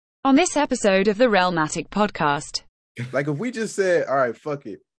On this episode of the Realmatic podcast. Like if we just said, all right, fuck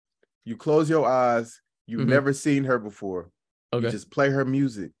it. You close your eyes. You've never seen her before. Okay. You just play her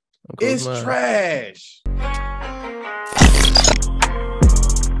music. It's trash.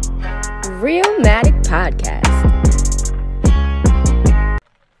 Realmatic podcast.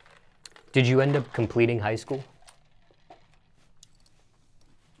 Did you end up completing high school?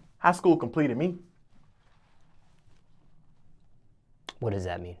 High school completed me. What does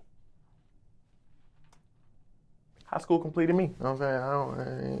that mean? High school completed me. You know what I'm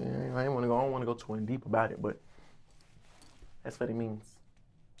saying? I don't want to go too in deep about it, but that's what it means.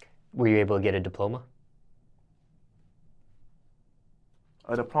 Were you able to get a diploma?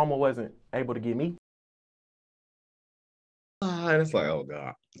 A diploma wasn't able to get me. It's like, oh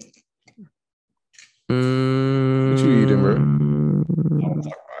God. What you eating, bro? I don't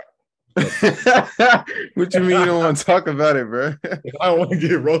talk about it. What you mean you don't want to talk about it, bro? I don't want to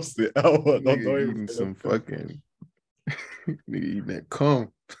get roasted. I don't Nigga eating some fucking nigga eating that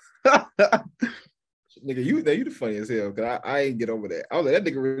cum. Nigga, you the funny as hell, because I ain't get over that. I was like, that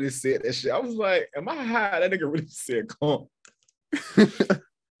nigga really said that shit. I was like, am I high? That nigga really said cum.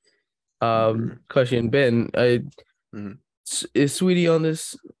 Question, Ben. Is Saweetie on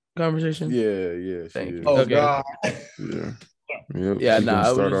this conversation? Yeah, she is. Oh Okay. God. Yeah. Yep. Yeah, She nah, gonna I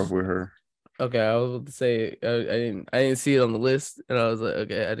was start just- off with her. Okay, I was about to say I didn't see it on the list, and I was like,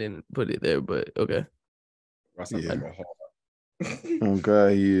 okay, I didn't put it there, but okay. Yeah. Oh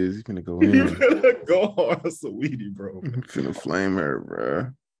God, he is. He's gonna go You in. better go hard, Saweetie, bro. He's finna flame her,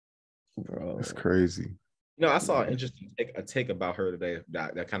 bro. Bro. That's crazy. You know, I saw an interesting take about her today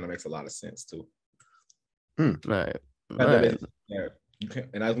that kind of makes a lot of sense too. All right. Yeah, you can't,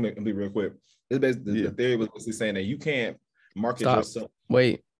 and I was gonna be real quick. It's basically, the theory was basically saying that you can't market yourself.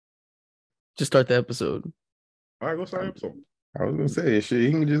 Wait. Just start the episode. All right, go start the episode. I was gonna say shit.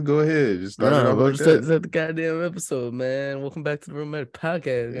 He can just go ahead. Just start it No, off bro, like just that. start the goddamn episode, man. Welcome back to the Realmatic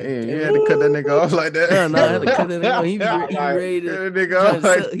podcast. Damn, you had to cut that nigga off like that. No, I had to cut that nigga off. He ready to. Cut that nigga off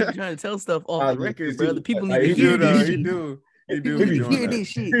like He's that. trying to tell stuff off the record, bro. The people Like, need to he hear do, this he shit. do. He People do. need He to hear doing this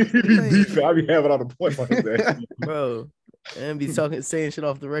shit. He be beefing. I be having all the points on his ass. Bro. And be saying shit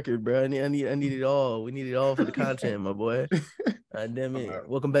off the record, bro. I need it all. We need it all for the content, my boy. God damn it.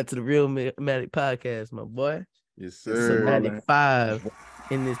 Welcome back to the Realmatic podcast, my boy. Yes, It's sir. Matic 5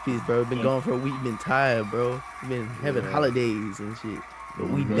 in this piece, bro. Been gone for a week, been tired, bro. Been having holidays and shit.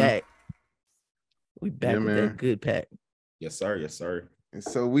 But we back. We back with man. that good pack. Yes, sir. Yes, sir. And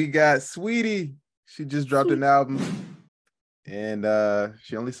so we got Saweetie. She just dropped an album, and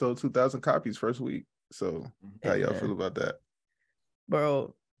she only sold 2,000 copies first week. So how y'all feel about that?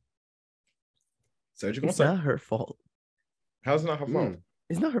 Bro, So what you gonna it's say? not her fault. How's it not her fault?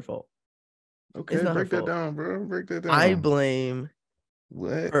 It's not her fault. Okay, It's not her break that fault. down, bro. Break that down. I blame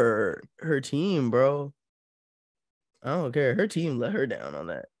What? her team, bro. I don't care. Her team let her down on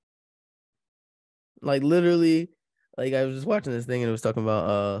that. Like literally, like I was just watching this thing and it was talking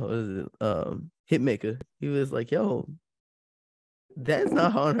about what is it? Hitmaker. He was like, yo, that's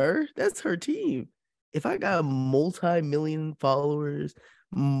not on her. That's her team. If I got multi-million followers,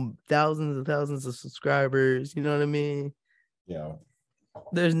 thousands and thousands of subscribers, you know what I mean? Yeah.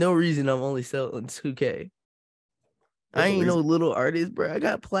 There's no reason I'm only selling 2K. I ain't no little artist, bro. I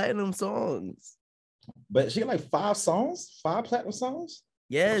got platinum songs. But she got like 5 platinum songs?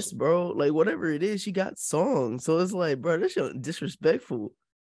 Yes, bro. Like whatever it is, she got songs. So it's like, bro, that's disrespectful.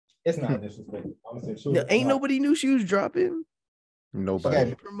 It's not disrespectful. Ain't nobody knew she was dropping. Nobody.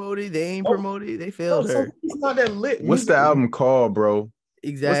 They ain't promoted. They failed her. It's not that lit. What's the album called, bro?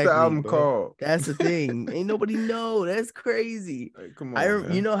 Exactly. What's the album bro. called? That's the thing. Ain't nobody know. That's crazy. Like, come on,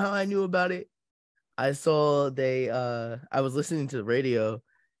 man. You know how I knew about it? I saw I was listening to the radio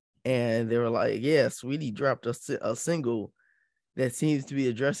and they were like, yeah, Saweetie dropped a single that seems to be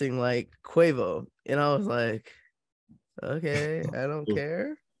addressing like Quavo. And I was like, okay, I don't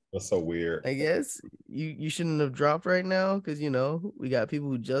care. That's so weird. I guess you shouldn't have dropped right now because, you know, we got people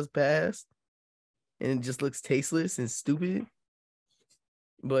who just passed and it just looks tasteless and stupid.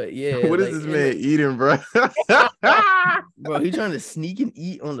 But yeah. What is this man eating, bro? Bro, he trying to sneak and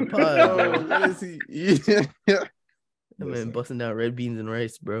eat on the pod, bro. What is he eating? That man busting down red beans and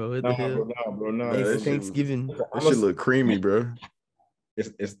rice, bro. What the hell? No. Thanks, Thanksgiving. That shit look creamy, bro.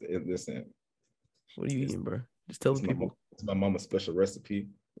 It's listen. What are you eating, bro? Just tell the people. It's my mama's special recipe.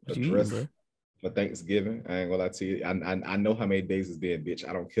 What you eating, bro? For Thanksgiving. I ain't gonna lie to you. I know how many days it's been, bitch.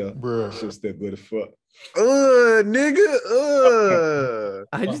 I don't care. Bro. Shit's still good as fuck. Nigga.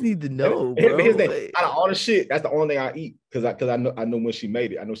 I just need to know, Here's bro. the thing. Out of all the shit, that's the only thing I eat. Cause I know when she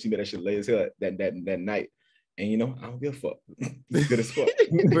made it. I know she made that shit late as hell that night. And you know, I don't give a fuck. It's good as fuck.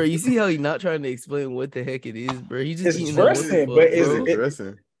 Bro, you see how he's not trying to explain what the heck it is, bro? He's just It's eating dressing, that but fuck, bro.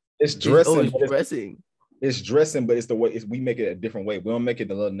 Dressing. It's Oh, dressing. it's but dressing. It's dressing, but it's the way we make it a different way. We don't make it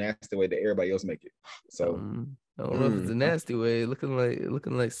the little nasty way that everybody else make it. So I don't know if it's a nasty way. Looking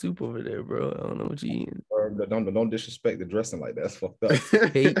like soup over there, bro. I don't know what you eating. don't disrespect the dressing like that. That's fucked up.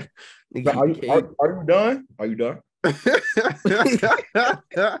 Cake. But are you done? Are you done? Now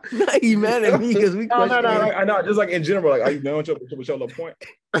you mad at me because we No, questioning. I know. Just like in general, like, are you done with your little point?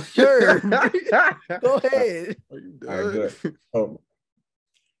 Sure. Go ahead. Are you All right, good.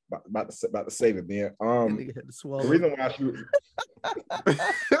 About to save it, man. Nigga had to swallow. The reason why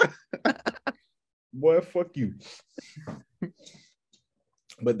boy, fuck you.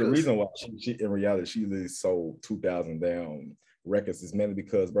 But the reason why she in reality she literally sold 2,000 down records is mainly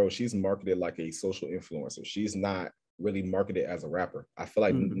because, bro, she's marketed like a social influencer. She's not really marketed as a rapper. I feel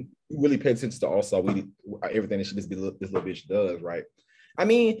like you really pay attention to also everything that this little bitch does, right? I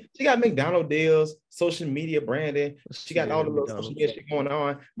mean, she got McDonald's deals, social media branding. She got all the little social media shit going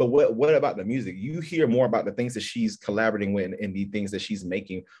on. But what about the music? You hear more about the things that she's collaborating with and the things that she's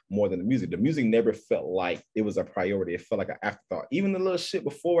making more than the music. The music never felt like it was a priority. It felt like an afterthought. Even the little shit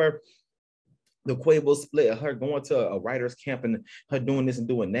before the Quavo split, her going to a writer's camp and her doing this and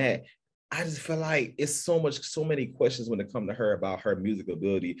doing that. I just feel like it's so many questions when it comes to her about her music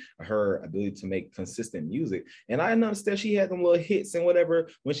ability, her ability to make consistent music. And I understand she had them little hits and whatever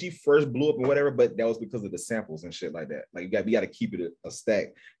when she first blew up and whatever, but that was because of the samples and shit like that. Like we got to keep it a stack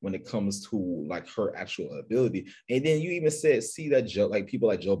when it comes to like her actual ability. And then you even see that Joe, like people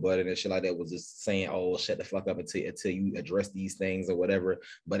like Joe Budden and shit like that was just saying, "Oh, shut the fuck up until you address these things or whatever."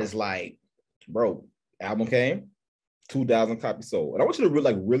 But it's like, bro, album came. 2,000 copies sold. And I want you to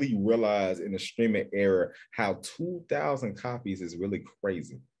really realize in the streaming era how 2,000 copies is really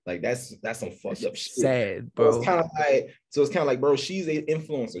crazy. Like that's some fucked up shit. Sad, bro. So it's kind of like, bro, she's an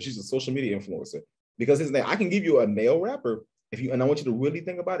influencer. She's a social media influencer. Because his name, I can give you a male rapper and I want you to really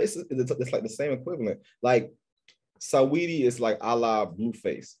think about it. It's like the same equivalent. Like Saweetie is like a la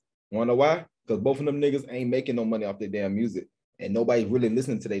Blueface. Wanna know why? Because both of them niggas ain't making no money off their damn music. And nobody's really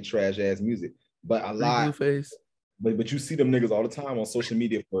listening to their trash ass music. But a lot. Blueface. But you see them niggas all the time on social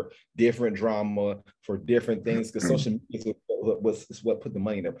media for different drama, for different things, because social media is what put the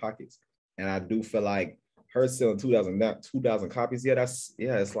money in their pockets. And I do feel like her selling 2,000 copies,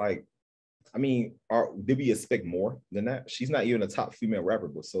 it's like, I mean, did we expect more than that? She's not even a top female rapper,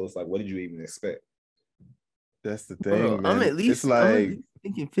 but so it's like, what did you even expect? That's the thing, man. I'm at least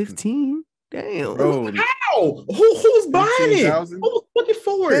thinking 15. Damn, bro. How? Who's buying it? Who's looking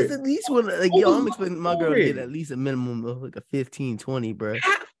for it? That's at least one. Like, yo, I'm expecting my girl to get at least a minimum of like a 15, 20, bro.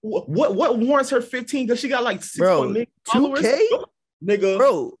 What warrants her 15? Because she got like 6 million followers. 2K, nigga,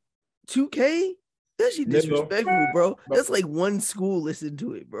 bro, 2K. That shit disrespectful, bro. That's like one school listened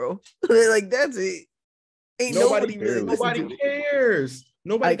to it, bro. Like that's it. Ain't nobody really nobody cares.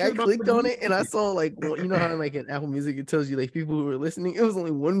 Nobody. I clicked on it and I saw like, you know how like in Apple Music it tells you like people who were listening. It was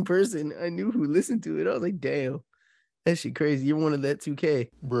only one person I knew who listened to it. I was like, damn, that shit crazy. You're one of that 2K,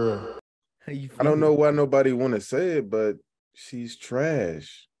 bro. How you feel? I don't know why nobody want to say it, but she's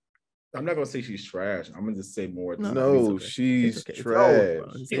trash. I'm not gonna say she's trash. I'm gonna just say more. No, she's trash.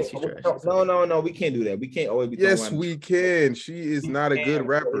 No, we can't do that. We can't always be. Yes, we can. She is not a good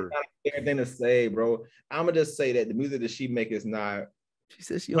rapper. Everything to say, bro. I'm gonna just say that the music that she make is not. She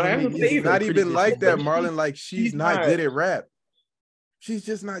says she it's not even like that, Marlon. Like she's not good at rap. She's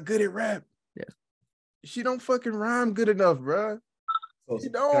just not good at rap. Yeah, she don't fucking rhyme good enough, bro. So she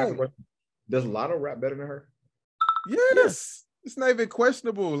don't. Does Lotto rap better than her? Yes. It's not even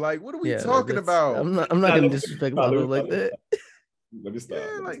questionable. Like, what are we talking about? I'm not gonna disrespect Lotto like that. Let me stop.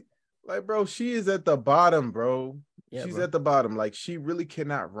 Yeah, like, bro, she is at the bottom, bro. Yeah, she's at the bottom. Like, she really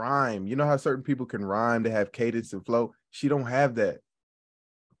cannot rhyme. You know how certain people can rhyme, they have cadence and flow. She don't have that.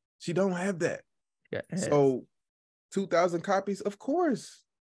 She don't have that. Yeah. So 2,000 copies, of course.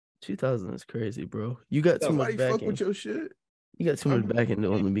 2,000 is crazy, bro. You got too much backing. Fuck with your shit. You got too much backing to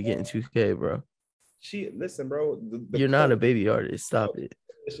only be getting 2K, bro. Listen, bro. You're not a baby artist. Stop it.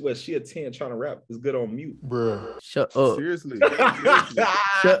 She a 10 trying to rap is good on mute, bro. Shut up. Seriously.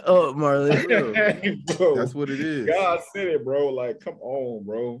 Shut up, Marlon. Bro, that's what it is. God said it, bro. Like, come on,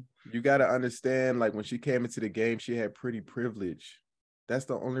 bro. You got to understand, like, when she came into the game, she had pretty privilege. That's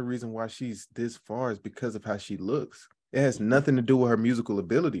the only reason why she's this far is because of how she looks. It has nothing to do with her musical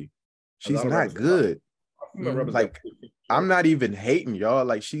ability. She's not good. Like, I'm not even hating y'all.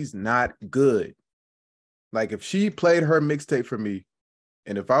 Like, she's not good. Like, if she played her mixtape for me,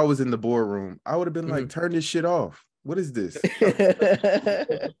 and if I was in the boardroom, I would have been like, turn this shit off. What is this?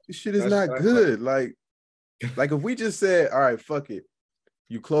 This shit is not good. Like, Like if we just said, all right, fuck it.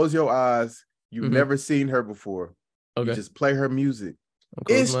 You close your eyes. You've never seen her before. Okay. You just play her music.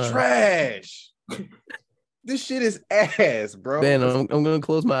 Close It's my eyes. trash. This shit is ass, bro. Man, I'm gonna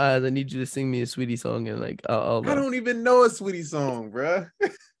close my eyes. I need you to sing me a Sweetie song, and like I'll I don't even know a Sweetie song, bro.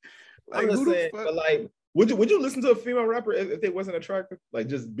 I'm just saying, but like, would you listen to a female rapper if they wasn't attractive? Like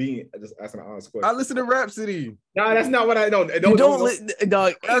just asking an honest question. I listen to Rhapsody. No, that's not what I don't. Dog. Ain't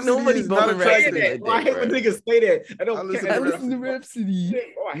Rhapsody nobody is not bumping attractive. Rhapsody like that, I hate when niggas say that. I listen to Rhapsody.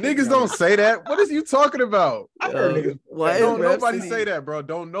 Niggas don't say that. What is you talking about? I heard niggas. Why Don't is nobody Rhapsody- say that, bro.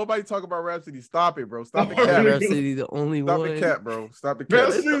 Don't nobody talk about Rhapsody. Stop it, bro. Stop the Why is cap. Rhapsody the only Stop one? the cap, bro. Stop the cap.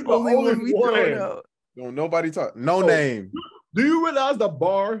 That's the only one we throwing out. Don't nobody talk. No So, name. Do you realize the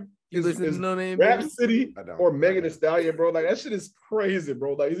bar You is listen to No Name? Rhapsody I don't. or Megan Thee Stallion, bro? Like that shit is crazy,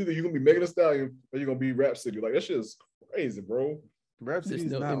 bro. Like it's either you're gonna be Megan Thee Stallion or you're gonna be Rhapsody. Like that shit is crazy, bro. Rhapsody is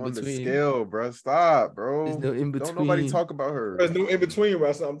There's no not in on the between. scale, bro. Stop, bro. There's no in Don't nobody between. talk about her. There's no in between,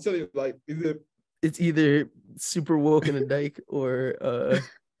 bro. So I'm telling you, like It's either super woke in a dyke or or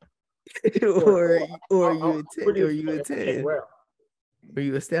you a 10 or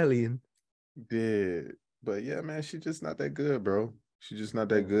you a stallion. Did. But yeah, man, she just not that good, bro. She just not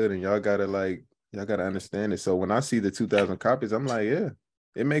that good. And y'all gotta understand it. So when I see the 2,000 copies, I'm like, yeah,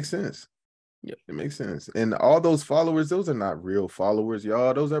 it makes sense. Yep. It makes sense. And all those followers, those are not real followers,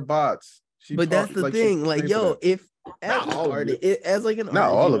 y'all. Those are bots. But that's the thing. Like, yo, if as an artist, as like an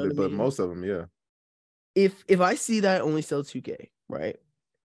not artist, all you of know it, what I but mean? most of them, yeah. If I see that I only sell 2K, right?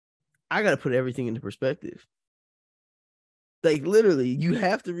 I gotta put everything into perspective. Like literally, you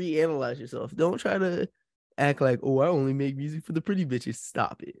have to reanalyze yourself. Don't try to act like, oh, I only make music for the pretty bitches.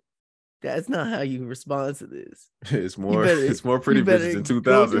 Stop it. That's not how you respond to this. It's more pretty bitches in 2000.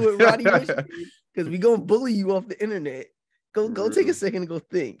 Go do what Roddy Ricch did, because we gonna bully you off the internet. Go take a second and go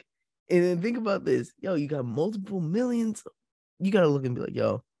think. And then think about this. Yo, you got multiple millions. You gotta look and be like,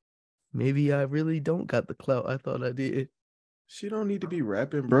 yo, maybe I really don't got the clout I thought I did. She don't need to be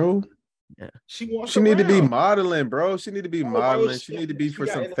rapping, bro. Yeah. She need to be modeling, bro. She need to be modeling. She need to be she for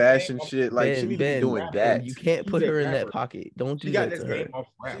got some in the fashion game. shit. Like she need to be doing that. You can't put her in that pocket. Don't do She got that this to her. game off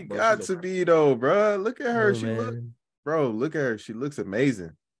rap, She bro. got to be though, bro. Look at her. Oh, She look, man. bro. Look at her. She looks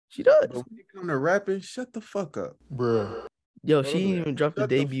amazing. She does. But when you come to rapping, shut the fuck up, bro. Yo, she didn't even drop the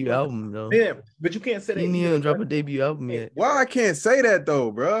debut album though. Man, but you can't say that. She didn't even drop a debut album yet. Why I can't say that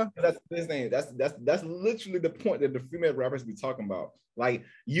though, bro? That's his name. That's literally the point that the female rappers be talking about. Like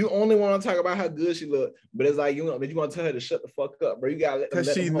you only want to talk about how good she look, but it's like you want to tell her to shut the fuck up, bro. You gotta let them.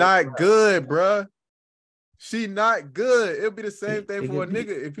 Because she's not good, bro. She not good. It'll be the same thing for a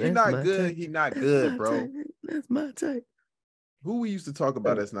nigga. If he's not good, he not good, bro. That's my type. Who we used to talk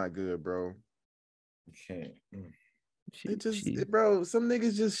about that's not good, bro? You can't. Bro, some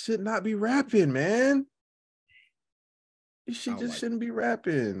niggas just should not be rapping, man. She just shouldn't be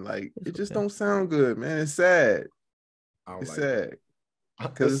rapping. Like, it just don't sound good, man. It's sad. It's sad.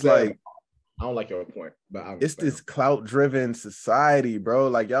 Because it's like, I don't like your point, but it's this clout-driven society, bro.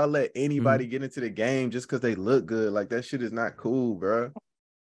 Like, y'all let anybody get into the game just because they look good. Like, that shit is not cool, bro.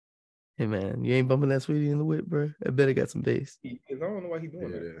 Hey, man, you ain't bumping that Sweetie in the whip, bro. I bet it got some bass. I don't know why he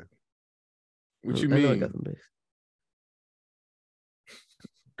doing that. What you I know I mean? got some bass.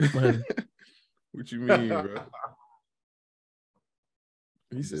 What you mean, bro?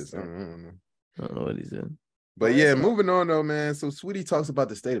 He said something. I don't know what he said. But yeah, moving on though, man. So Saweetie talks about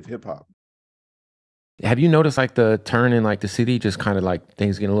the state of hip hop. Have you noticed like the turn in like the city, just kind of like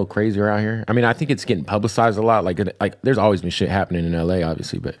things getting a little crazier out here? I mean, I think it's getting publicized a lot. Like there's always been shit happening in LA,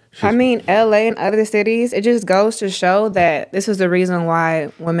 obviously, but I mean, LA and other cities, it just goes to show that this is the reason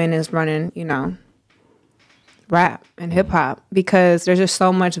why women is running, rap and hip hop, because there's just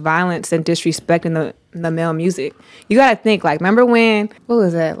so much violence and disrespecting the male music. You gotta think, like, remember when, what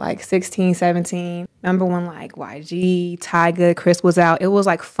was that, like 16, 17? Remember when like YG, Tyga, Chris was out? It was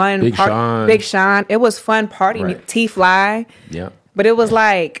like fun. Big Sean. It was fun party. Right. T-Fly. Yeah. But it was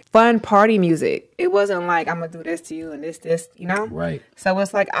like fun party music. It wasn't like, I'm gonna do this to you and this, Right. So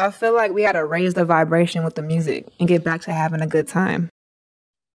it's like, I feel like we gotta raise the vibration with the music and get back to having a good time.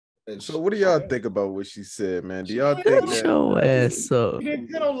 So what do y'all think about what she said, man? Do y'all think that y'all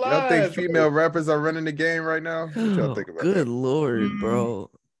think female rappers are running the game right now? What y'all think about Good Lord, bro.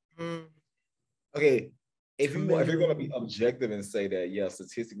 Okay, if you're gonna be objective and say that, yeah,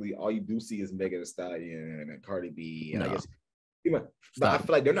 statistically, all you do see is Megan Thee Stallion and Cardi B, and I guess, but I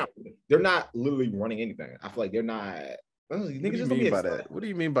feel like they're not literally running anything. I feel like they're not. What do you mean by that? What do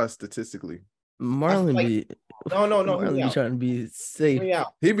you mean by statistically? Marlon like- be No, hear me Marlon be out. trying to be Hear safe. me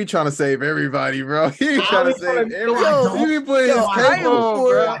out. He be trying to save everybody, bro. He be I trying to ain't save trying to- everybody. Yo, He be putting his yo, cape I am off, for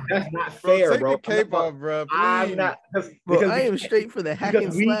bro. it. That's not Bro, fair, take bro. the cape off, bro. Please. I'm not Bro, because I we am can't- straight for the hack because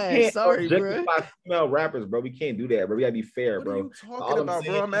and we slash. can't Sorry, bro. objectify female rappers, bro. We can't do that, bro. We gotta be fair, What bro. are you All talking I'm about,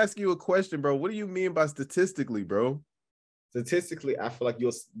 bro? saying I'm asking you a question, bro. What do you mean by statistically, bro? Statistically, I feel like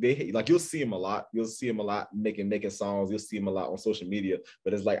you'll see him a lot. You'll see him a lot making songs. You'll see him a lot on social media.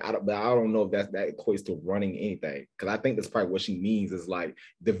 But it's like I don't know if that equates to running anything. Because I think that's probably what she means is like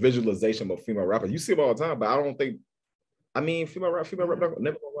the visualization of female rappers. You see them all the time, but I don't think. I mean, female rap never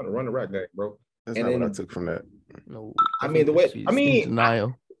gonna run the rap game, bro. That's And not what I then- took from that. No, I mean, the way- she's I mean, in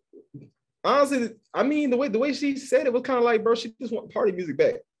denial. Honestly, I mean the way she said it was kind of like, bro, she just want party music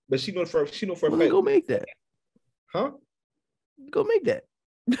back. But she know for a Well, then fact, go make that. huh? Go make that.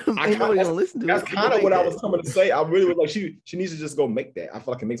 I Ain't nobody that's- gonna listen to That's it. Go kind of make what I that. was coming to say. I really was like, she needs to just go make that. I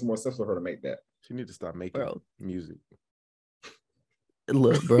feel like it makes more sense for her to make that. She need to stop making Bro. music.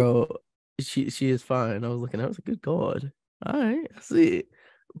 Look, bro, she is fine. I was looking. I was like, good God. All right, I see it.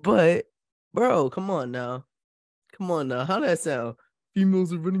 But, bro, come on now. How that sound?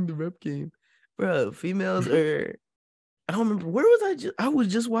 Females are running the rap game, bro. Females are. I don't remember where was I was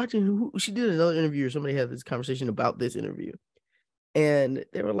just watching. Who she did another interview, or somebody had this conversation about this interview, and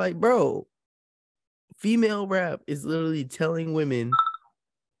they were like, bro, female rap is literally telling women,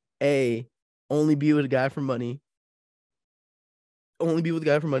 A, only be with a guy for money. Only be with a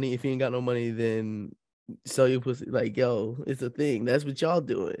guy for money. If you ain't got no money, then sell your pussy. Like, yo, it's a thing. That's what y'all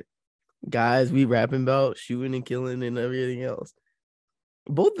doing. Guys, we rapping about shooting and killing and everything else.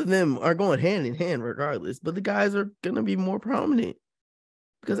 Both of them are going hand in hand regardless, but the guys are gonna be more prominent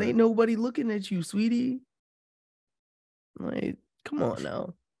because ain't nobody looking at you, sweetie. Like, come on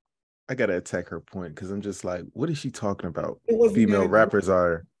now. I gotta attack her point because I'm just like, what is she talking about? It wasn't Female that- rappers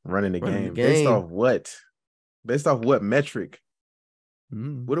are running the Running the game. Based game. off what? Based off what metric?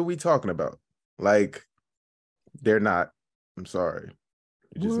 Mm. What are we talking about? Like, they're not. I'm sorry.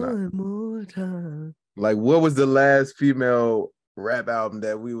 They're just not. One more time. Like, what was the last female rap album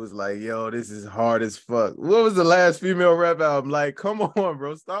that we was like, yo, this is hard as fuck? What was the last female rap album? Like, come on,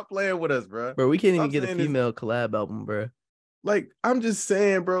 bro. Stop playing with us, bro. Bro, we can't even Stop get a saying this- female collab album, bro. Like, I'm just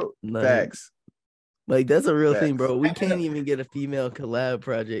saying, bro. Like, Facts. Like, that's a real thing, Facts. bro. We can't even get a female collab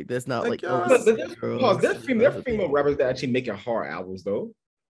project. That's not Like, like y'all- But overseas girls. there's That's female a thing. rappers that actually making hard albums though.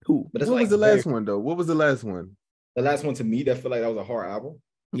 Who? But it's What like was the last one, though? What was the last one? The last one to me that felt like that was a hard album.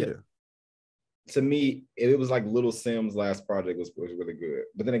 Yeah. To me, it was like Little Sim's last project was really good.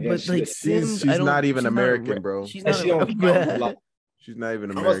 But then again, But like she's Sims, I don't- not even she's American, a, bro. She's and not she a don't rap. count, like, She's not even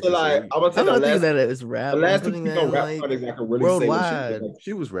I'm gonna American. say like so I'm gonna say I'm the not thinking last, that as rap. the I'm last two putting that female in, rap like projects I could really say worldwide. was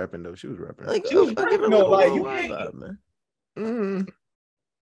she was rapping, though. She was rapping. Like, She was I give her rapping, though, like a like, you worldwide can't- vibe, man.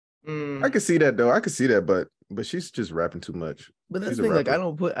 I could see that, though. I could see that, but she's just rapping too much. But that's She's the a thing. Like,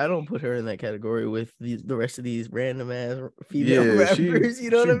 rapper. I don't put her in that category with the rest of these random ass female Yeah, she rappers. You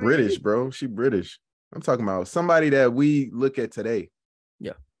know what I mean? British, bro. She British. I'm talking about somebody that we look at today.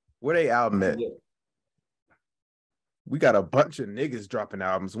 Yeah. Where they album at? Yeah. We got a bunch of niggas dropping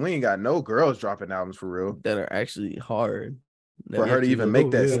albums. We ain't got no girls dropping albums for real. That are actually hard. That For we her to actually even look, make oh,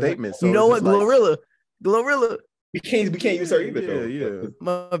 that yeah. statement. So You know it's what, just like- Glorilla. We can't use her either. Yeah, though. yeah.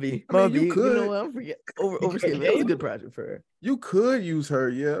 Mubby. I mean, you You could. know what? I'm forget overskipping. That was a good project for her. You could use her,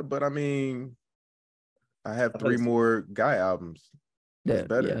 yeah, but I mean, I have I thought 3 it's- more guy albums. That's Yeah,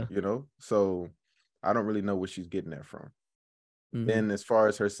 better, yeah. you know? So I don't really know where she's getting that from. Mhm. Then as far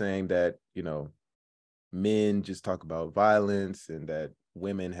as her saying that, you know, men just talk about violence and that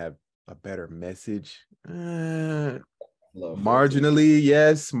women have a better message. Love her, too. Marginally,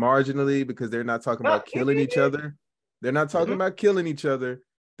 yes, marginally, because they're not talking about killing each other. They're not talking Mhm. about killing each other.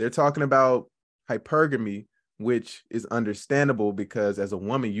 They're talking about hypergamy, which is understandable because as a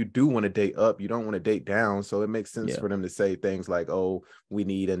woman, you do want to date up. You don't want to date down. So it makes sense Yeah. for them to say things like, oh, we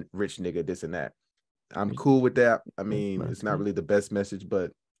need a rich nigga, this and that. I'm cool with that. I mean, it's not really the best message,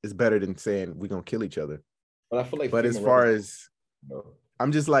 but it's better than saying we're going to kill each other. But I feel like But as female far rappers- as No.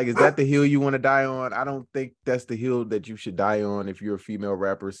 I'm just like, is that the hill you want to die on? I don't think that's the hill that you should die on if you're a female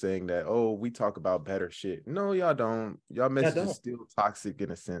rapper saying that, oh, we talk about better shit. No, y'all don't. Y'all message don't. is still toxic in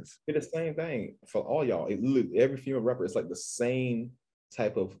a sense. It's the same thing for all y'all. Every female rapper, it's like the same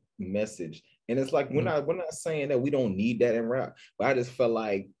type of message. And it's like we're not saying that we don't need that in rap, but I just felt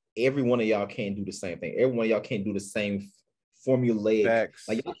like every one of y'all can't do the same thing. Every one of y'all can't do the same formulaic. Facts.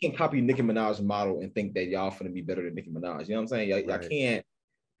 Like y'all can't copy Nicki Minaj's model and think that y'all finna be better than Nicki Minaj. You know what I'm saying? Y'all Right. can't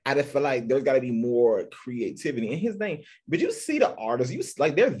I just feel like there's got to be more creativity in his thing. But you see the artists, you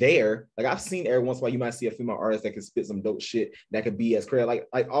like they're there. Like I've seen every once in a while, you might see a female artist that can spit some dope shit that could be as creative. Like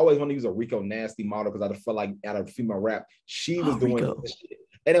I always want to use a Rico Nasty model because I feel like out of female rap, she was doing this shit.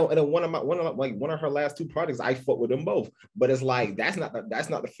 And then one of her last two projects, I fuck with them both. But it's like that's not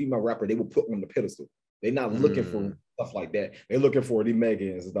the female rapper they would put on the pedestal. They're not looking for stuff like that. They're looking for the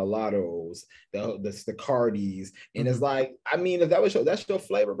Megans, the Lottos, the Cardis. And it's like, I mean, if that's your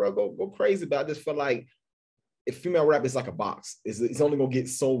flavor, bro, go crazy. But I just feel like if female rap is like a box, it's only gonna get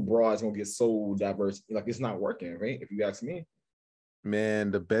so broad, it's gonna get so diverse. Like it's not working, right? If you ask me.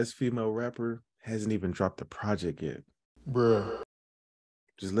 Man, the best female rapper hasn't even dropped a project yet. Bruh.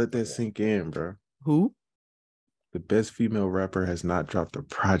 Just let that sink in, bro. Who? The best female rapper has not dropped a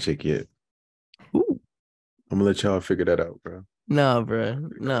project yet. Who? I'm gonna let y'all figure that out, bro. Nah, bro.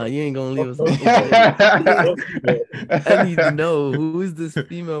 Nah, you ain't gonna leave us. I need to know, who is this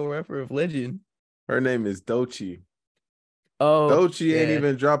female rapper of legend? Her name is Doechii. Oh, Doechii ain't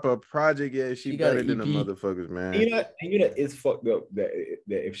even drop a project yet. She got better an than the EP. motherfuckers, man. You know, it's fucked up that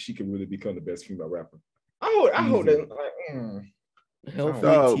if she could really become the best female rapper. I hope that.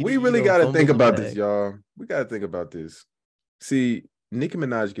 We really got to think about this, y'all. We got to think about this. See, Nicki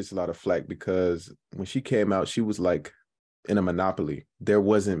Minaj gets a lot of flack because when she came out, she was like in a monopoly. There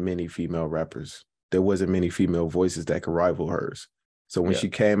wasn't many female rappers. There wasn't many female voices that could rival hers. So when she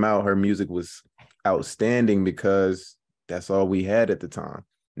came out, her music was outstanding because that's all we had at the time.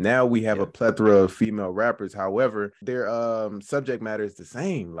 Now we have a plethora of female rappers. However, their subject matter is the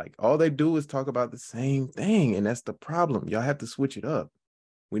same. Like all they do is talk about the same thing. And that's the problem. Y'all have to switch it up.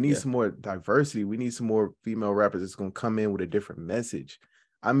 We need some more diversity. We need some more female rappers that's going to come in with a different message.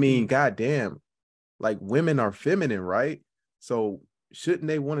 I mean, goddamn, like women are feminine, right? So shouldn't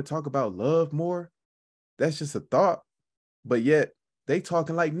they want to talk about love more? That's just a thought. But yet they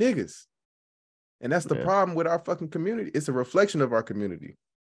talking like niggas. And that's the problem with our fucking community. It's a reflection of our community.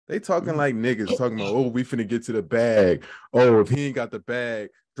 They talking like niggas, talking about, oh, we finna get to the bag. Oh, if he ain't got the bag,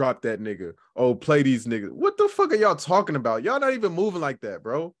 drop that nigga. Oh, play these niggas. What the fuck are y'all talking about? Y'all not even moving like that,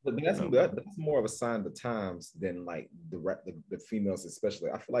 bro. But that's more of a sign of the times than like the females,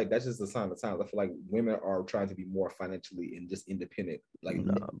 especially. I feel like that's just a sign of the times. I feel like women are trying to be more financially and just independent. Like,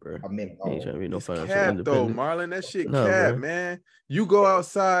 bro. Men ain't trying to be no financial cap though, independent. Marlon. That shit cap, man. You go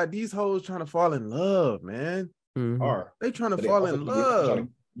outside, these hoes trying to fall in love, man. They trying to fall in love.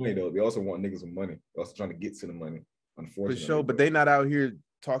 They also want niggas with money. They're also trying to get to the money, unfortunately. For sure, but they not out here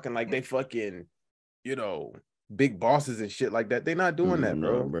talking like they fucking, big bosses and shit like that. They not doing that,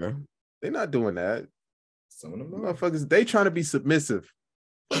 bro. They not doing that. Some of them motherfuckers, they trying to be submissive.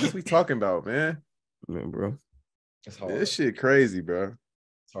 What we talking about, man? Man, bro. It's hard. This shit crazy, bro.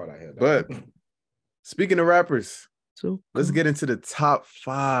 It's hard out here. But speaking of rappers, so let's get into the top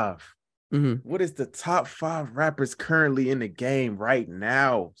 5. What is the top 5 rappers currently in the game right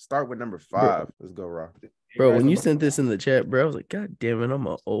now? Start with number 5. Let's go, Rob. Bro, when you sent this in the chat, bro, I was like, God damn it, I'm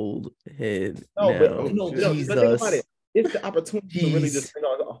an old head. Jesus. It's the opportunity to really just think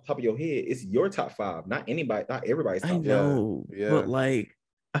off the top of your head. It's your top 5, not anybody, not everybody's top 5. I know, but like,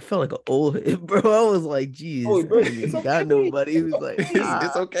 I felt like an old head, bro. I was like, geez, it's okay. Got nobody. He was like,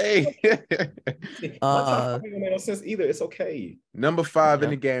 it's okay. My top 5 ain't make no sense either. It's okay. Number 5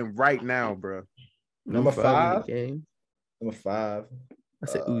 in the game right now, bro. Number 5 in the game. Number 5. I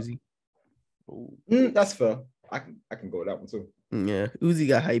said Uzi. That's fair. I can go with that one too. Yeah, Uzi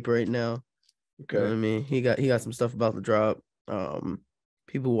got hype right now. Okay, you know what I mean, he got some stuff about to drop.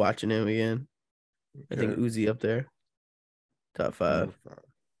 People watching him again. I think Uzi up there. Top 5.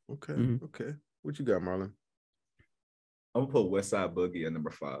 Okay, okay. What you got, Marlon? I'm gonna put Westside Boogie at number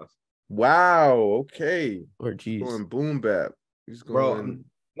 5. Wow. Okay. Or geez, going boom bap. He's going.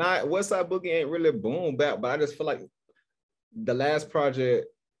 Bro, Westside Boogie ain't really boom bap, but I just feel like the last project.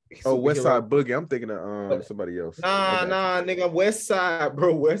 Westside Boogie. I'm thinking of somebody else. Nah, nigga. Westside,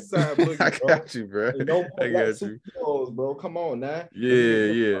 bro. Westside Boogie. I got you, bro. I got you, bro. Come on, now.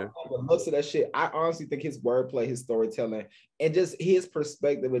 Yeah. Most of that shit, I honestly think his wordplay, his storytelling, and just his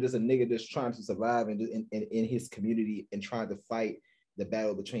perspective of just a nigga just trying to survive and in his community and trying to fight the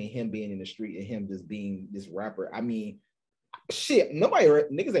battle between him being in the street and him just being this rapper. I mean, shit,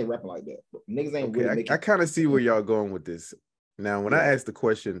 niggas ain't rapping like that. Niggas ain't really making. I kind of see where y'all going with this. Now, when I ask the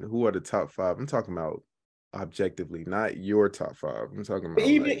question, who are the top 5? I'm talking about objectively, not your top 5. I'm talking about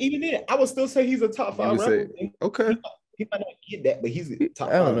even then, I would still say he's a top 5 rapper. Okay. He might not get that, but he's a top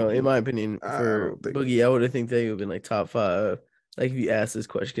 5. I don't know. In my opinion, for Boogie, I would have think they would have been like top 5. Like if you asked this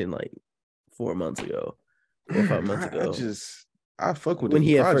question like 4 months ago, 4 or 5 months ago. I fuck with when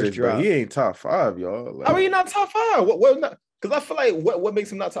he had project, first dropped. He ain't top 5, y'all. How are you not top 5? What not? Because I feel like what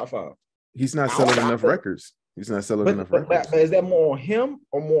makes him not top 5? He's not selling enough records. He's not selling enough records. But is that more on him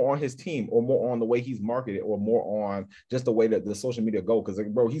or more on his team or more on the way he's marketed or more on just the way that the social media go? Because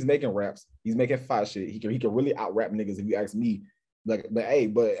bro, he's making raps, he's making fire shit. He can really out rap niggas if you ask me. But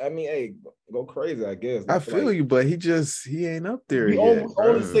I mean, go crazy, I guess. I feel like, you, but he ain't up there we yet.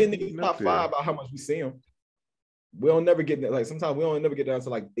 only say niggas top 5 about how much we see him. We don't never get like sometimes we don't never get down to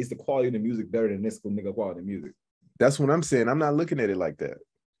like is the quality of the music better than this nigga quality of music. That's what I'm saying. I'm not looking at it like that.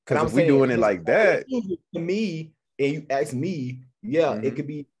 Because if we're doing it like that, to me, and you ask me, it could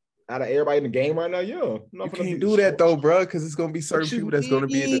be out of everybody in the game right now. Yeah, you can't do that though, bro. Because it's gonna be certain people that's gonna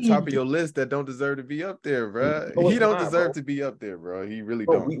be at the top of your list that don't deserve to be up there, bro. He don't deserve to be up there, bro. He really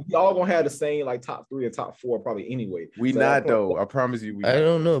don't. We all gonna have the same like top 3 or top 4 probably anyway. We not though. I promise you. I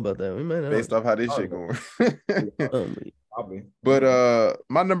don't know about that. We might not. Based off how this shit going. Probably. But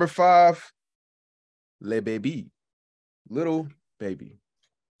my number 5, Le Baby, Little Baby.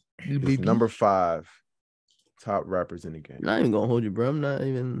 Number 5 top rappers in the game. Not even gonna hold you, bro. I'm not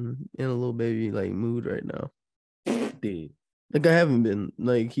even in a little baby like mood right now. Dude. Like I haven't been.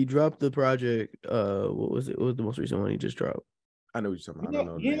 Like he dropped the project. What was it? What was the most recent one he just dropped? I know what you're talking about. I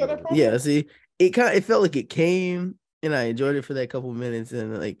don't know. Yeah, see, it felt like it came and I enjoyed it for that couple of minutes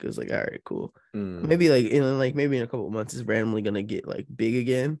and like it was like, all right, cool. Maybe like maybe in a couple of months it's randomly gonna get like big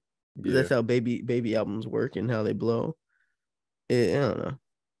again. Yeah. That's how baby albums work and how they blow. I don't know.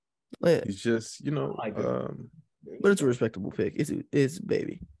 He's just, but it's a respectable pick. It's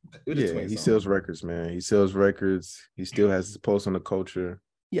baby. Yeah, he sells records, man. He sells records. He still has his pulse on the culture.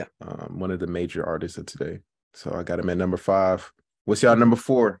 Yeah. One of the major artists of today. So I got him at number 5. What's y'all number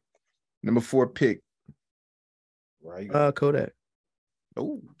 4? Number 4 pick. Right. Kodak.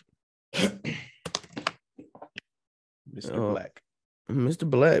 Oh. Mr. Black. Mr.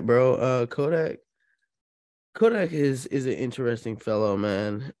 Black, bro. Kodak is an interesting fellow,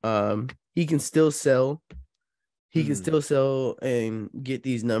 man. He can still sell. He can still sell and get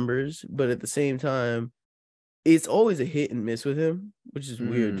these numbers, but at the same time, it's always a hit and miss with him, which is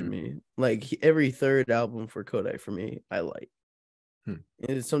weird to me. Like every third album for Kodak for me, I like.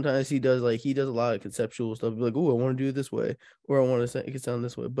 And sometimes he does a lot of conceptual stuff. Like, oh, I want to do it this way, or I want to it could sound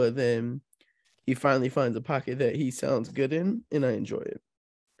this way. But then he finally finds a pocket that he sounds good in, and I enjoy it.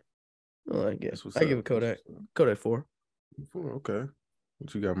 Well, I guess I give it Kodak 4. 4, okay.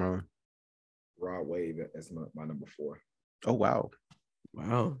 What you got, Marlon? Rod Wave, that's my number 4. Oh wow.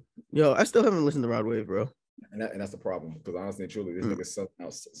 Yo, I still haven't listened to Rod Wave, bro. And that's the problem, because honestly and truly, this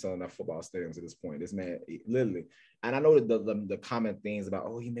nigga's selling out football stadiums at this point. This man, literally, and I know that the common things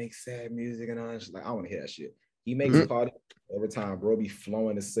about, he makes sad music and all that shit. Like, I don't want to hear that shit. He makes party every time, bro. Be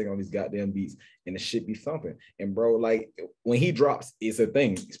flowing and singing on these goddamn beats, and the shit be thumping. And bro, like when he drops, it's a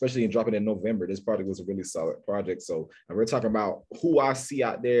thing. Especially in dropping in November, this project was a really solid project. So, and we're talking about who I see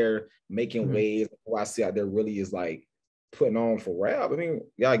out there making waves. Who I see out there really is like putting on for rap. I mean,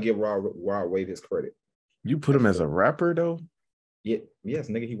 y'all give Rod Wave his credit. You put him as a rapper though? Yeah, yes,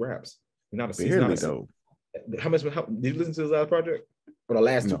 nigga, he raps. He's not a barely though. How did you listen to his last project? Or the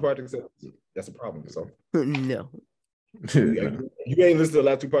last 2 projects? That's a problem. So no. You ain't listened to the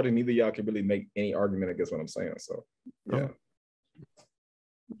last 2 projects, neither y'all can really make any argument against what I'm saying. So yeah.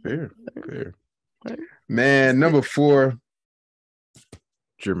 Fair. Man, number 4,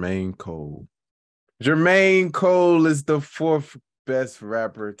 Jermaine Cole. Jermaine Cole is the 4th best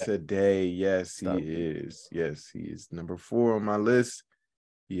rapper today. Yes, he is. Yes, he is number 4 on my list.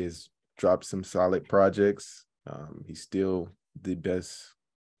 He has dropped some solid projects. He's still the best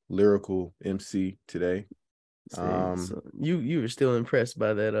lyrical MC today. So you were still impressed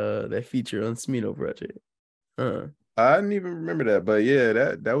by that feature on Smino project. I didn't even remember that, but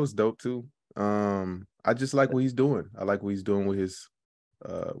yeah, that was dope too. I just like what he's doing. I like what he's doing with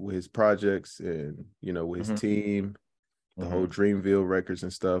his projects and with his team, the whole Dreamville records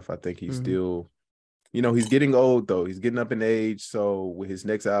and stuff. I think he's still, he's getting old though. He's getting up in age. So with his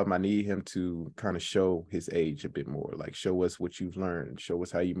next album, I need him to kind of show his age a bit more, like show us what you've learned, show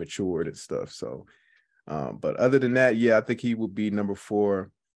us how you matured and stuff. So, but other than that, yeah, I think he would be number 4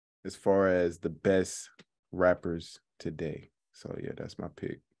 as far as the best rappers today. So yeah, that's my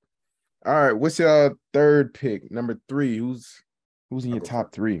pick. All right, what's your 3rd pick? Number 3. Who's in your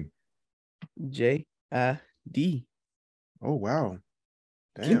top 3? J.I.D. Oh wow.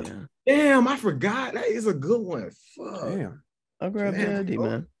 Damn, I forgot. That is a good one. Fuck. Damn. I'll grab J.I.D.,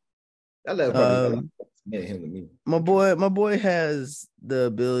 man. That last him to me. My boy has the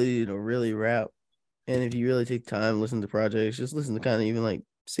ability to really rap. And if you really take time, listen to projects, just listen to kind of even like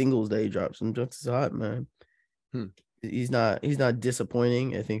singles that he drops. Some jokes is hot, man. He's not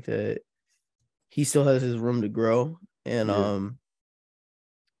disappointing. I think that he still has his room to grow. and Yeah.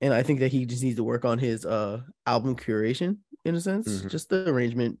 and I think that he just needs to work on his album curation in a sense, Mhm. just the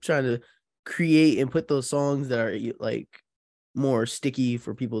arrangement, trying to create and put those songs that are like more sticky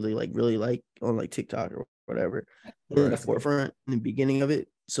for people to like really like on like TikTok or whatever in the Right. forefront in the beginning of it.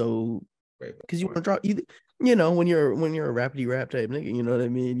 So Great because you want to point. drop you know when you're a rapidy rap type nigga, you know what I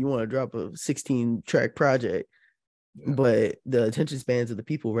mean? You want to drop a 16 track project, Yeah. but the attention spans of the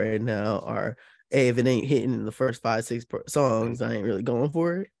people right now are, hey, if it ain't hitting in the first 5-6 songs, I ain't really going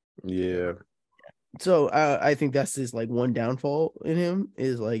for it. Yeah. So I think that's just like one downfall in him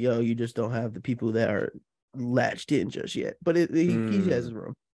is like, yo, you just don't have the people that are latched in just yet. But he has his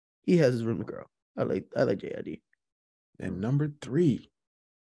room. He has his room to grow. I like JID. And number 3.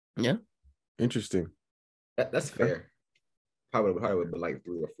 Yeah. Interesting. That's Okay. fair. Probably would be like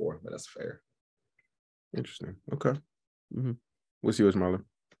 3 or 4, but that's fair. Interesting. Okay. Mhm. What's yours, Marlon?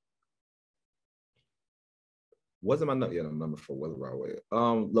 Wasn't my number? Yeah, number 4 was the right way.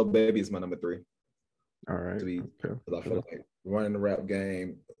 Lil Baby is my number 3. All right. Okay. Okay. I feel like running the rap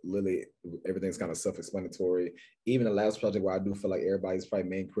game, literally everything's kind of self-explanatory. Even the last project where I do feel like everybody's probably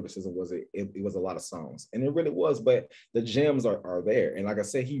main criticism was it was a lot of songs, and it really was. But the gems are there, and like I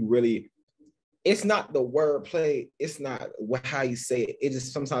said, he really. It's not the wordplay. It's not how you say it. It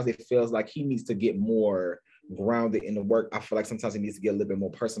just sometimes it feels like he needs to get more grounded in the work. I feel like sometimes he needs to get a little bit more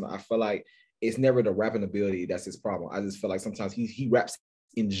personal. I feel like it's never the rapping ability that's his problem. I just feel like sometimes he raps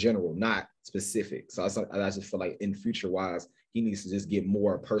in general, not specific. So I just feel like in future wise, he needs to just get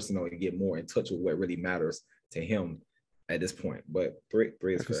more personal and get more in touch with what really matters to him at this point. But three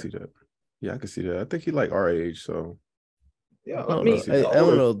is I can fair. see that. Yeah, I can see that. I think he like our age, so Yeah, I I don't mean, know. I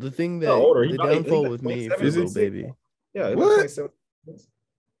don't know. The thing that older. the downfall with me for Is he? Lil Baby. Yeah, he's What? like 27.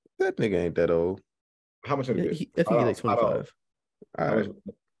 That nigga ain't that old. How much would it be? I think he's like 25. All How right. much?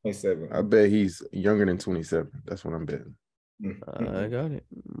 27. I bet he's younger than 27. That's what I'm betting. I got it.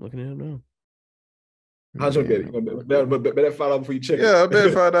 I'm looking at him now. How much would it be? Bet $5 before you check it. Yeah, I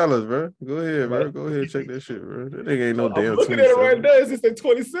bet $5, bro. Go ahead, bro. Go ahead, check that shit, bro. That nigga ain't no I'm damn looking 27. at it right there. It's just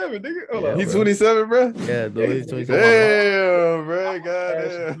 27, nigga. Hold on, He's bro. 27, bro. Yeah, Lil Baby's 27. Damn, bro.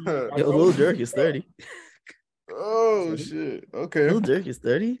 Goddamn. Yo, Lil Durk is 30. Oh shit. Okay. Lil Durk is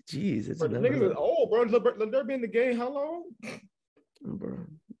 30? Jeez, it's Bro, the niggas is old, bro. Lil Durk been in the game how long? bro.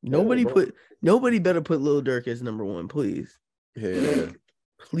 Nobody better put Lil Durk as number 1, please. Yeah.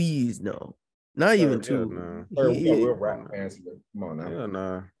 Please, no. Not even 2. No. Sir, we got real rap fans. Come on now. Yeah,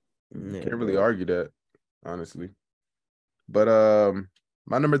 nah. Yeah, Can't really bro. argue that, honestly. But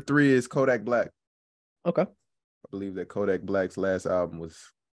my number 3 is Kodak Black. Okay. I believe that Kodak Black's last album was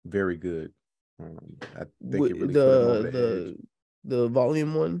very good. I think it really put him over the edge. The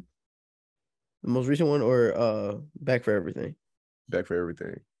volume one, the most recent one, or Back for Everything. Back for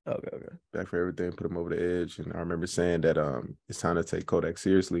Everything. Okay. Back for Everything put him over the edge. And I remember saying that it's time to take Kodak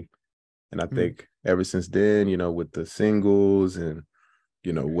seriously. And I think ever since then, you know, with the singles and,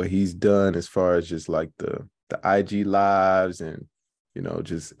 you know, what he's done as far as just like the IG lives and, you know,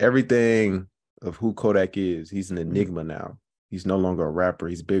 just everything of who Kodak is, he's an enigma now. He's no longer a rapper.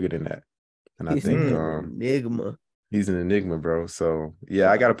 He's bigger than that. And I think enigma. He's an enigma, bro. So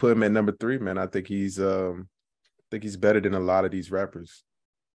yeah, I gotta put him at number 3, man. I think he's better than a lot of these rappers.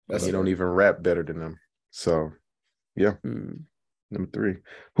 He don't even rap better than them. So yeah. Number 3.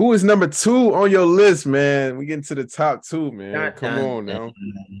 Who is number 2 on your list, man? We getting to the top 2, man. Come on now.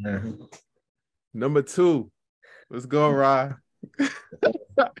 Number 2. Let's go, Rye.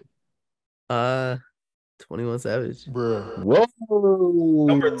 21 Savage. Bro. Whoa.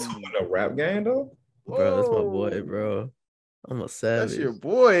 Number 2 in the rap game, though? Bro, that's my boy, bro. I'm a savage. That's your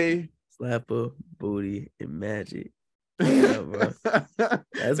boy. Slapper, booty, and magic. Yeah, bro.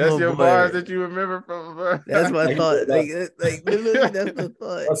 That's your boy. bars that you remember from, bro. That's my thought. Like literally, that's the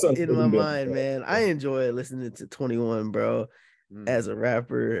thought in my mind, man. I enjoy listening to 21, bro. As a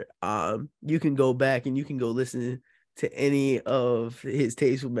rapper, you can go back and you can go listen to any of his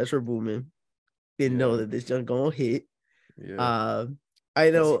tapes with Metro Boomin. Didn't know that this junk gonna hit. Yeah. I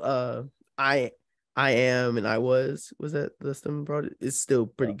know. I am and I was that the stem project? It's still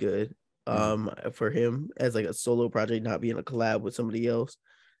pretty good. For him as like a solo project, not being a collab with somebody else.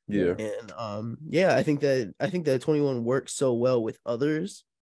 Yeah. And I think that 21 works so well with others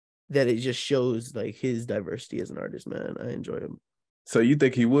that it just shows like his diversity as an artist, man. I enjoy him. So you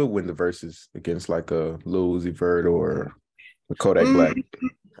think he would win the verses against like a Lil Uzi Vert or a Kodak Black?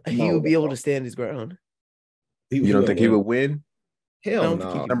 He would be able to stand his ground. You don't think he would win? Hell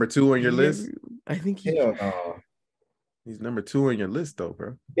no. Number 2 on your list? I think he. Hell no. He's number 2 on your list, though,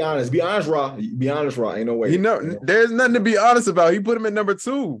 bro. Be honest, Raw. Ain't no way. There's nothing to be honest about. He put him at number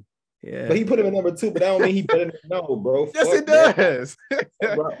 2. Yeah. But he put him at number 2, but that don't mean he better than no, bro. Yes, Fuck it that. does.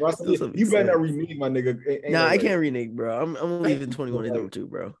 Russell, Still some you better not sense. renege, my nigga. Ain't Nah, no I way. can't renege, bro. I'm leaving 21 at number 2,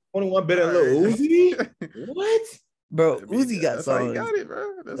 bro. 21 better than Lil Uzi? What? Bro, I mean, Uzi got that's how you songs. got it, bro.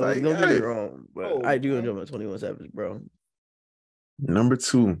 That's how Don't you get got me it. wrong, but Oh, I do man. enjoy my 21 Savage, bro. Number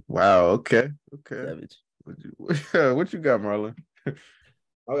 2. Wow. Okay. Savage. What you got, Marlon? I'm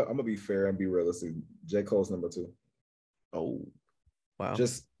gonna be fair and be realistic. J. Cole's number 2. Oh, Wow.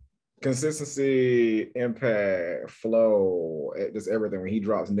 Just consistency, impact, flow, just everything. When he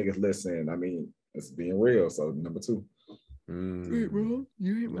drops, niggas listen. I mean, it's being real. So number 2. bro.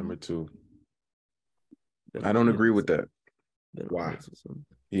 You ain't number 2. I don't agree with that. Why?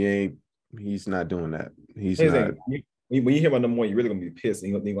 He's not doing that. He's Here's not. the thing. When you hear about number 1, you're really gonna be pissed,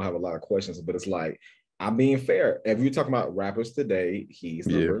 and you're gonna have a lot of questions. But it's like, I'm being fair. If you're talking about rappers today, he's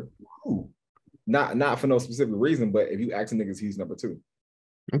number 2. Not for no specific reason, but if you ask niggas, he's number 2.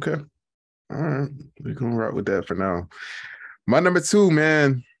 Okay. All right. We're gonna rock with that for now. My number 2,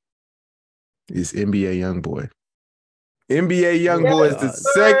 man, is NBA Youngboy. NBA Youngboy is the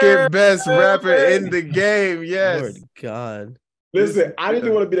second best rapper in the game. Yes. Lord God. Listen, I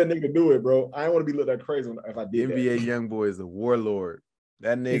didn't want to be that nigga to do it, bro. I didn't want to be looked that crazy if I did NBA that. Youngboy is a warlord.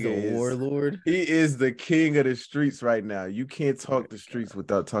 That He's nigga a warlord. He is the king of the streets right now. You can't talk the streets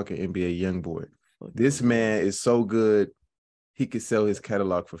without talking NBA Youngboy. This man is so good. He could sell his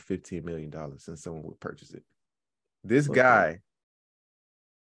catalog for $15 million and someone would purchase it. This guy,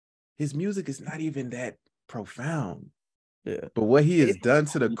 his music is not even that profound. Yeah. But what he has done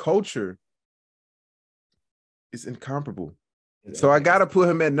to the culture is incomparable. So I got to put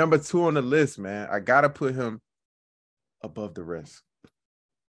him at number 2 on the list, man. I got to put him above the rest.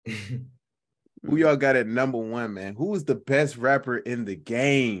 Who y'all got at number 1, man? Who is the best rapper in the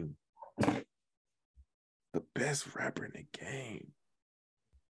game? The best rapper in the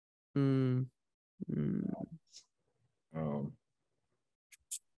game.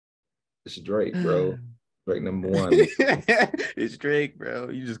 It's Drake, bro. Drake number 1. It's Drake, bro.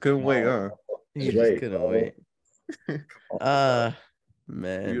 You just couldn't wait, huh? You Drake, just couldn't wait.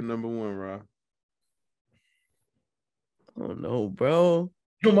 Man. You're number 1, Rob. Oh no, bro.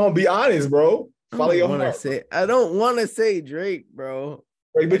 Come on, be honest, bro. Follow your heart. I don't want to say Drake, bro.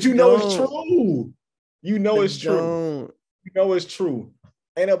 But you know it's true. You know it's true. Don't. You know it's true.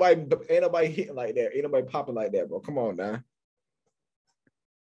 Ain't nobody hitting like that. Ain't nobody popping like that, bro. Come on now.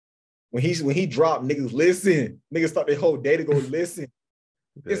 When he dropped, niggas listen. Niggas start their whole day to go listen.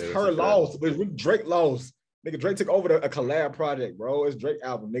 It's her loss. It's really Drake loss. Nigga, Drake took over a collab project, bro. It's Drake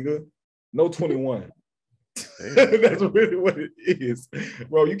album, nigga. No 21. That's really what it is,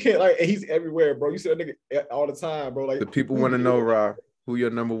 bro. You can't and he's everywhere, bro. You see that nigga all the time, bro. Like the people want to know, Rob, who your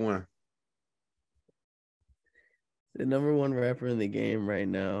number 1? The number 1 rapper in the game right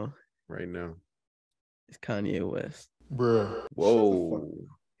now is Kanye West. Bruh. Whoa.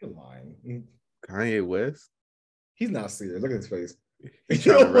 You're lying. Kanye West? He's not serious. Look at his face. He's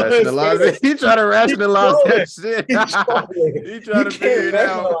trying to rationalize it. He's trying to rationalize that shit. He's trying to figure it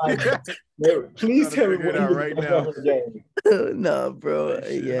out. Please tell me what out right now. No, bro.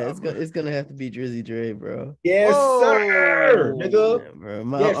 Yeah, it's gonna have to be Drizzy Dre, bro. Yes, sir, nigga. Yeah, bro.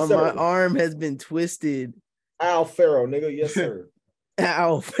 My arm has been twisted. Al Farrow, nigga. Yes, sir.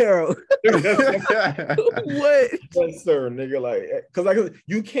 Al Farrow. What? Yes, sir, nigga. Because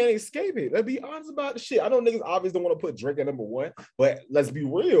you can't escape it. Let's be honest about the shit. I know niggas obviously don't want to put Drake at number 1, but let's be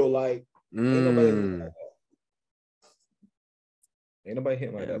real. Ain't nobody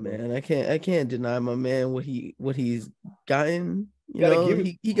hitting like that, man. Bro. I can't deny my man what he's gotten. You know,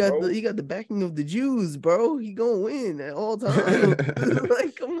 he got the backing of the Jews, bro. He gonna win at all times.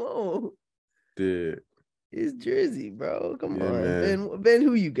 Like, come on. Dude. It's Jersey, bro. Come on. Man. Ben,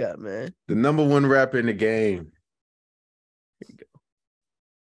 who you got, man? The number 1 rapper in the game. Here you go.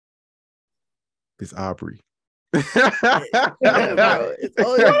 It's Aubrey. Bro, it's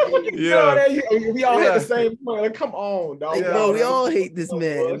all we all hate the same point. Like, come on, dog. Bro, we all hate this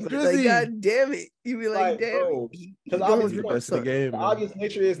man. Drizzy. God damn it. You be like, damn it. Because obviously the best in the game. The obvious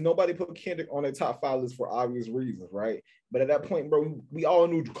nature is nobody put Kendrick on their top 5 list for obvious reasons, right? But at that point, bro, we all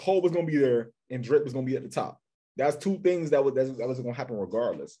knew Cole was gonna be there and Drake was gonna be at the top. That's 2 things that was gonna happen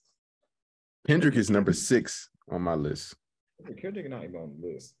regardless. Kendrick is number 6 on my list. Kendrick not even on the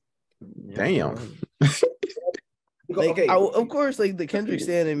list. Damn. Of course, the Kendrick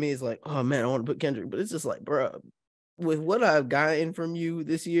stand in me is like, oh man, I want to put Kendrick, but it's just like, bro, with what I've gotten from you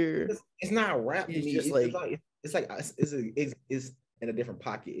this year, it's not rap. It's it's in a different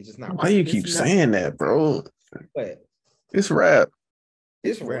pocket. It's just not. Why do you keep saying that, bro? What? It's rap.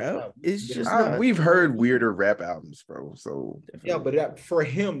 It's rap. It's just not. We've heard weirder rap albums, bro. So Yeah, but for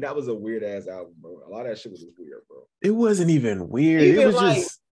him, that was a weird ass album, bro. A lot of that shit was just weird, bro. it wasn't even weird. Even it was like-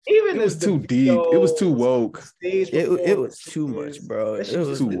 just Even it was too deep. It was too woke. It was too much, bro. It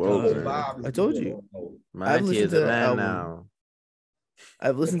was too woke, man. I told you. My I've listened is to a that man album. now.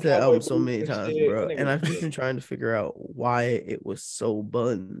 I've listened to that album so many times, bro, and I've just been trying to figure out why it was so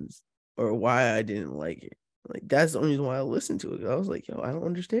buns or why I didn't like it. Like that's the only reason why I listened to it. I was like, yo, I don't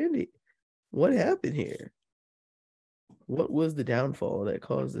understand it. What happened here? What was the downfall that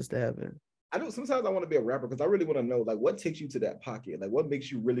caused this to happen? I don't. Sometimes I want to be a rapper because I really want to know, like, what takes you to that pocket? Like, what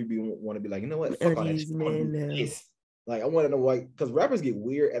makes you really want to be like, you know what? Fuck all that shit. I wanna do this. Like, I want to know, like, because rappers get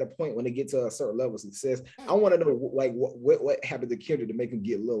weird at a point when they get to a certain level of success. I want to know, like, what happened to Kendrick to make him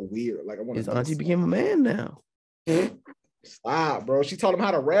get a little weird. Like, I want to. His auntie became a man now. Stop, bro. She taught him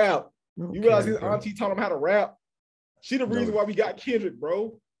how to rap. You realize his auntie taught him how to rap? She the reason why we got Kendrick,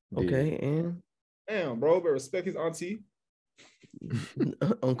 bro. Okay, and damn, bro, but respect his auntie.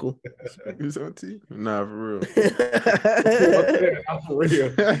 Uncle. His auntie? Nah, for real. For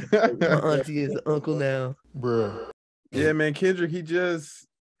real. My auntie is uncle now, bro. Yeah, man, Kendrick, he's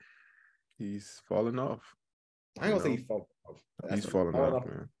falling off. I ain't gonna say he's falling off. He's falling off,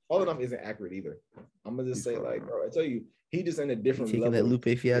 man. Falling off isn't accurate either. I'm gonna just say, like, bro, I tell you, he just in a different taking level. that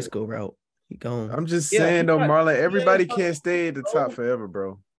Lupe Fiasco route. He gone. I'm just saying though, Marlon, everybody can't stay at the top forever,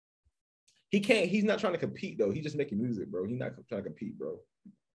 bro. He can't. He's not trying to compete though. He's just making music, bro. He's not trying to compete, bro.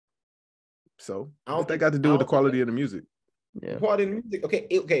 So I don't think that got to do with the quality of the music. Yeah, quality of the music.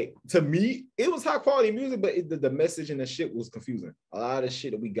 Okay. To me, it was high quality music, but the message and the shit was confusing. A lot of the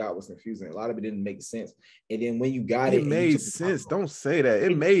shit that we got was confusing. A lot of it didn't make sense. And then when you got it, made sense. Don't say that.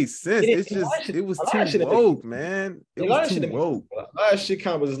 It made sense. It's just it was too woke, man. It was too woke. A lot of shit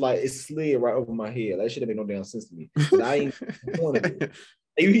kind of was just like it slid right over my head. That shit didn't make no damn sense to me. But I ain't doing it.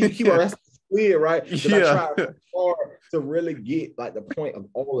 You keep on clear, right? Yeah. I tried hard to really get like the point of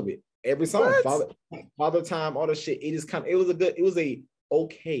all of it. Every song, Father Time, all the shit. It was a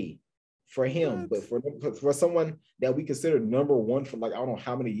okay for him, but for someone that we consider number one for like I don't know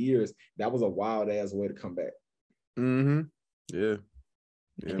how many years, that was a wild ass way to come back. Mm-hmm. Yeah.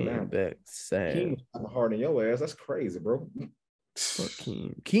 Man, back sad. Keem was hard in your ass. That's crazy, bro. Fuck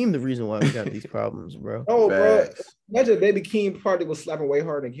Keem. Keem, the reason why we got these problems, bro. Oh, bro. Imagine Baby Keem probably was slapping way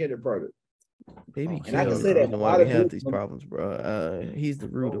harder than Kendrick probably. Baby Keem is the reason why we have these problems, bro. He's the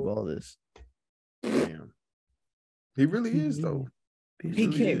root of all this. Damn. He really is, though. He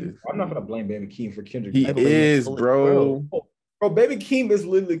can't. I'm not gonna blame Baby Keem for Kendrick. He is, bro. Bro, Baby Keem is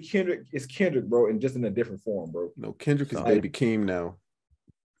literally Kendrick. It's Kendrick, bro, and just in a different form, bro. No, Kendrick is Baby Keem now.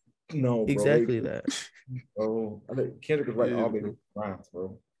 No, bro. Exactly that. Oh, I think Kendrick is right. All Baby rhymes,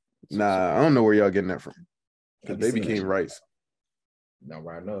 bro. Nah, I don't know where y'all getting that from. Because Baby Keem writes. Not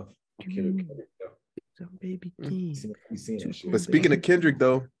right enough. Kendrick, Baby Keem. But speaking of Kendrick,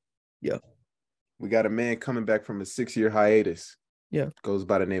 though, yeah, we got a man coming back from a 6-year hiatus. Yeah, goes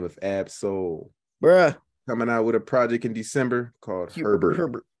by the name of Ab-Soul, bruh. Coming out with a project in December called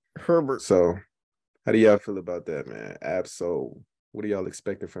Herbert. So, how do y'all feel about that, man? Ab-Soul. What are y'all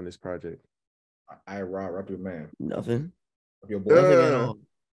expecting from this project? I rap your man. Nothing. Your boy. Nothing at all.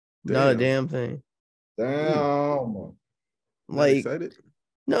 Not a damn thing. Damn. Like, excited?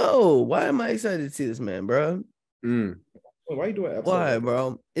 No. Why am I excited to see this man, bro? Why are you doing Ab-Soul? Why,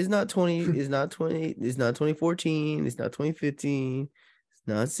 bro? It's not 20. It's not 20. It's not 2014. It's not 2015. It's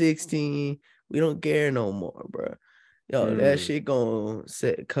not 16. We don't care no more, bro. Yo, that shit gonna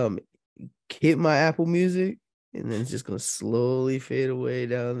come hit my Apple Music, and then it's just gonna slowly fade away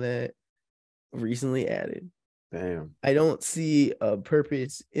down that recently added. Damn. I don't see a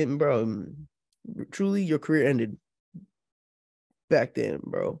purpose in, bro. Truly, your career ended back then,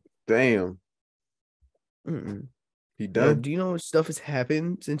 bro. Damn. He done? Yo, do you know what stuff has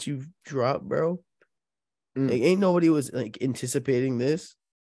happened since you've dropped, bro? Like, ain't nobody was like anticipating this.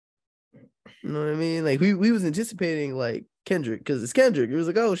 You know what I mean? Like, we was anticipating like Kendrick because it's Kendrick. It was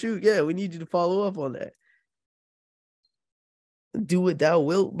like, oh shoot, yeah, we need you to follow up on that. Do what thou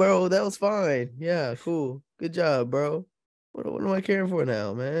wilt, bro. That was fine. Yeah, cool. Good job, bro. What am I caring for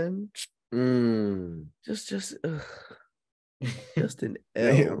now, man? Just an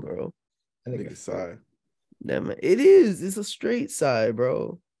L, bro. I think it's side. Damn, man. It is. It's a straight side,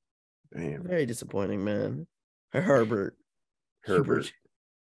 bro. Damn. Very disappointing, man. Herbert.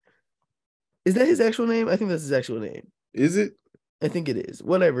 Is that his actual name? I think that's his actual name. Is it? I think it is.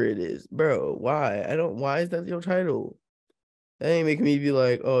 Whatever it is. Bro, why? Why is that your title? That ain't making me be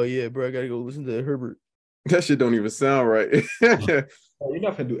like, oh yeah, bro, I gotta go listen to Herbert. That shit don't even sound right. Oh, you're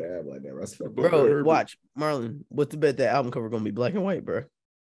not gonna do ab like that, Russ. Bro, watch Marlon. What's the bet that album cover gonna be black and white, bro?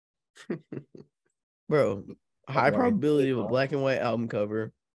 Bro, high and white. probability of a black and white album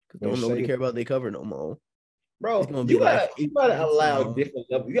cover because don't nobody shade. care about their cover no more. Bro, It's gonna be you gotta, like you gotta allow songs. different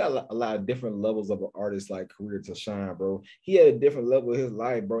levels. You gotta allow different levels of an artist's like career to shine, bro. He had a different level of his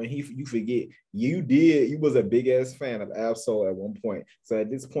life, bro. And you forget you was a big ass fan of Absol at one point. So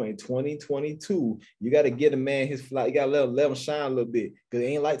at this point in 2022, you gotta get a man his fly. You gotta let him shine a little bit because it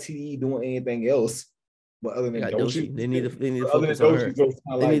ain't like TDE doing anything else. But other than Doechii, they need to other than focus on her.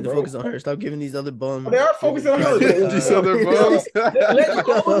 Doechii, They need to focus on her. Stop giving these other bums. They are focusing on her. These other bums. Let them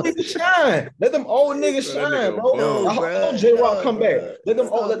old niggas shine. Let them old niggas Bro, that shine, nigga bro. bum. I hope J Rock come back. Let them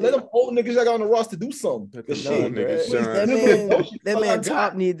old niggas that got on the roster do something. Let The them shit. old niggas shine. That man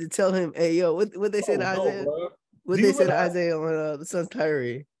Top need to tell him, hey yo, what they said to Isaiah? What Do they you said to realize- Isaiah on the Sun's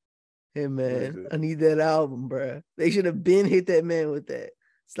Kyrie? Hey What is man, it? I need that album, bro. They should have been hit that man with that.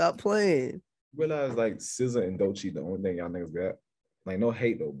 Stop playing. Realize like SZA and Doechii, the only thing y'all niggas got. Like no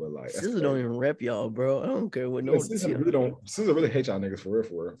hate though, but like that's SZA don't even rep y'all, bro. I don't care what no. SZA really hate y'all niggas for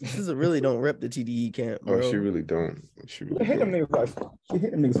real. SZA really don't rep the TDE camp, bro. Oh, she really don't. She really hate them don't. niggas like she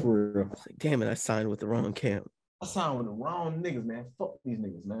hate them niggas for real. It's like, damn it, I signed with the wrong camp. I signed with the wrong niggas, man. Fuck these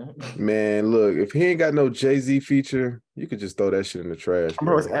niggas, man. Man, look, if he ain't got no Jay-Z feature, you could just throw that shit in the trash, Bro,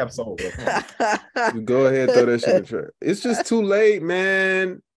 bro. it's Absol, bro. You go ahead and throw that shit in the trash. It's just too late,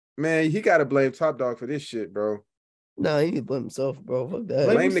 man. Man, he got to blame Top Dog for this shit, bro. No, he need to blame himself, bro. Fuck that.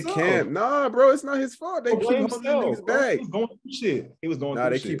 Blame the himself. camp. Nah, bro, it's not his fault. They keep Blame holding them himself, niggas bro. back. He was going through shit. He was going Nah, through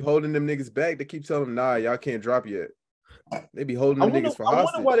they shit. keep holding them niggas back. They keep telling them, nah, y'all can't drop yet. They be holding them niggas for I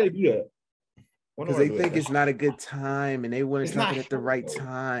hostage. wonder why they do that. Because they think it's not a good time and they want It's to drop not it at the right helping, though.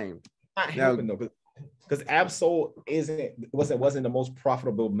 time. Not Now- helping though, because Absol wasn't the most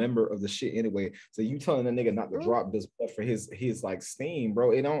profitable member of the shit anyway. So you telling the nigga not to drop this for his like steam,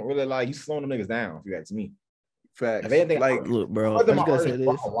 bro. It don't really like you slowing them niggas down. If you ask me, Facts. if anything, Like, Look, bro. other I just gotta say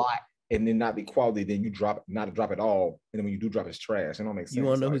drop this. a lot and then not be quality, then you drop not to drop it all, and then when you do drop, it's trash. It don't make sense. You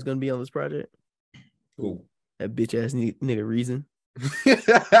want to know like, who's gonna be on this project? who? That bitch ass nigga Reason.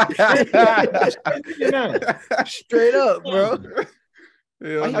 Straight up, bro.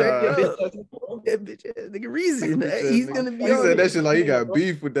 Hell Like, nah. That bitch ass nigga Reason. He's gonna be He on said that it. shit like he got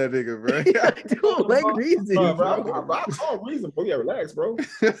beef with that nigga, bro. I don't like Reason, Bro, bro. I call reason, bro. Yeah, relax, bro.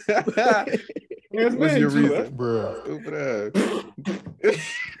 What's your reason? Bruh. Stupid ass.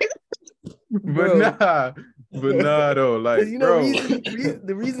 Bro. But nah, though, like, You know, bro.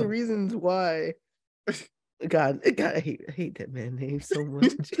 the reasons why. God, I hate that man name so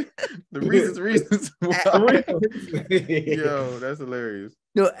much. The reasons why. Yo, that's hilarious.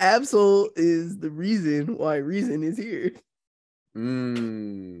 No, Absol is the reason why Reason is here.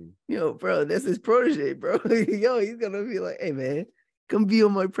 Yo, bro, that's his protege, bro. Yo, he's gonna be like, hey man, come be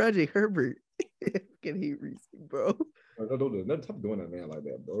on my project, Herbert. Can he Reason, bro? Don't stop doing that, man, like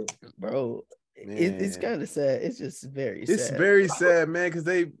that, bro. Bro, it's Man. kind of sad. It's just very sad. It's very sad, man, because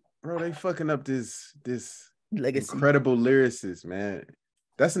they fucking up this legacy. incredible lyricist, man.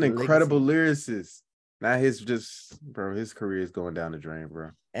 That's an incredible lyricist. Now his career is going down the drain, bro.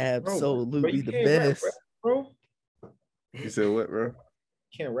 Absolutely you the can't rap best. forever, bro. You said what, bro? You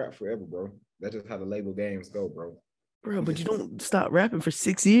can't rap forever, bro. That's just how the label games go, bro. Bro, but you don't stop rapping for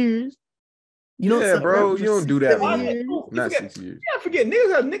 6 years. You don't Yeah, stop bro, rapping you for don't do 6, that 7 long. years. Not forget- 6 years. Yeah, forget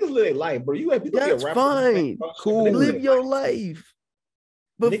niggas live their life, bro. You be a That's rapper. fine. Cool. Live your life.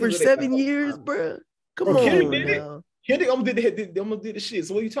 But Niggas for live their 7 life. years, bro. Come Bro, on Kendrick did it. now. Kendrick almost did the shit.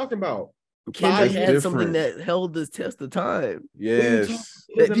 So what are you talking about? Kendrick That's had something different. that held the test of time. Yes.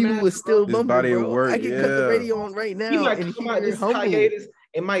 That people was still His bumping, body of bro. work, I can cut the yeah. radio on right He now might and come out hear this humble. hiatus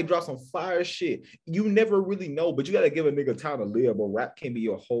and might drop some fire shit. You never really know, but you gotta give a nigga time to live. But rap can be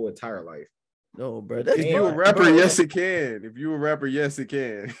your whole entire life. No, bro. That's If you a fine, rapper, bro. yes it can. If you a rapper, yes it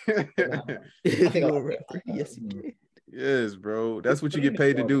can. If think you I- a rapper, yes, you can. Yes, bro. That's what you get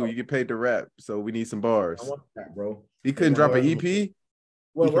paid to do. You get paid to rap. So we need some bars. I want that, bro. He couldn't drop an EP.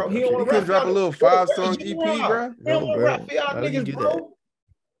 Well, bro, he don't He want to couldn't drop a little 5-song EP, bro. He don't want to bro. rap for y'all Why would you niggas, do bro.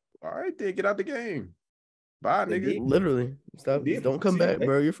 All right, then get out the game. Bye, They nigga. did. Literally. Stop. did. Don't come See, back, they-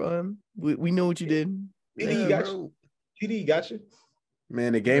 bro. You're fine. We know what you did. TD Yeah, got bro. you. TD got you.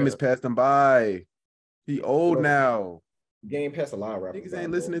 Man, the game has passed him by. He old Bro. now. Game past a lot of rappers. Niggas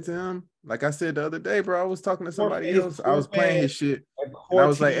ain't listening to him. Like I said the other day, bro. I was talking to somebody his else. I was playing his shit. And I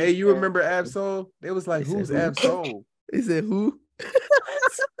was like, hey, you remember Absol? They was like, They said who's who? Absol? He said who?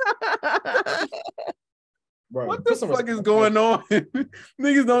 Bro, What the put some fuck is respect going on?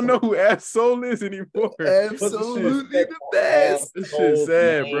 Niggas don't know who Ab-Soul is anymore. Absolutely the best. This shit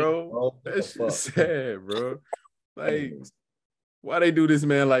sad, name, bro. bro. What That the shit fuck? sad, bro. Like, Anyways, why they do this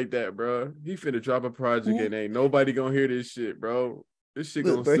man like that, bro? He finna drop a project and ain't nobody gonna hear this shit, bro. This shit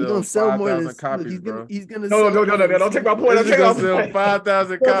Look, gonna bro, he sell gonna sell more than 5,000 copies, bro. he's gonna no, sell no, no, no, more no, don't take my point. This Don't shit take my gonna sell point.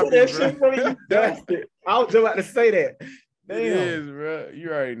 5,000 Don't put that copies, shit in front of you, bro. bastard. I was just about to say that. Damn. It is, bro. You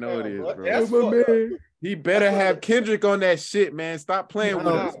already know it Damn, is, bro. bro. That's my fucked up. man. He better have Kendrick on that shit, man. Stop playing with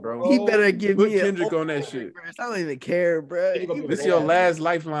No, us, bro. He better give Put me Kendrick a on that shit. verse. I don't even care, bro. He gonna be This the your last. last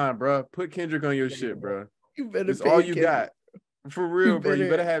lifeline, bro. Put Kendrick on your shit, bro. You better It's pay all you Kendrick. got. For real, bro. You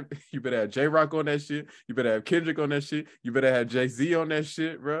better- better have J-Rock on that shit. You better have Kendrick on that shit. You better have Jay-Z on that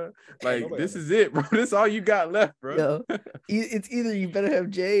shit, bro. Like, nobody this on is it, bro. This is all you got left, bro. Yo, it's either you better have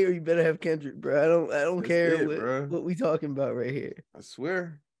Jay or you better have Kendrick, bro. I don't That's care it, bro. what we talking about right here I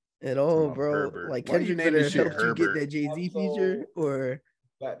swear. at all, about bro. Herbert. Like Why you Kendrick name better this have shit helped you get Herbert? that Jay-Z feature or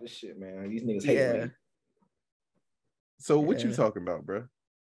Got this shit, man. These niggas hate yeah. me. So what you Yeah. talking about, bro?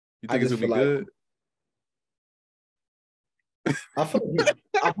 You I think it's just gonna be feel like- good? I feel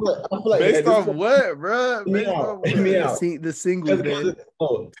like Based this off one- what, bro? Hear me Based out. off Hear me what? out. The single, man.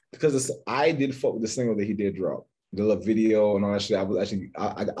 Because I did fuck with the single that he did drop, the little video and all that shit. I was actually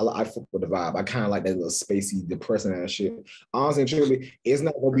I fuck with the vibe. I kind of like that little spacey, depressing ass shit. Honestly and truly, it's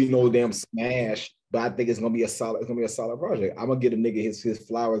not gonna be no damn smash, but I think it's gonna be a solid. It's gonna be a solid project. I'm gonna get a nigga his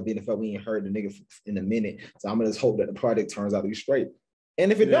flowers. Being the fact we ain't heard the nigga in a minute, so I'm gonna just hope that the project turns out to be straight. And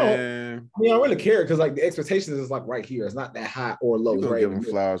if it don't, Man, I mean, I don't really care because like the expectations is like right here. It's not that high or low. you It's gonna right give in him the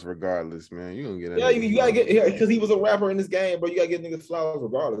middle. flowers regardless, man. You gonna get that Yeah, nigga you gotta flowers. get because he was a rapper in this game, bro. You gotta get niggas flowers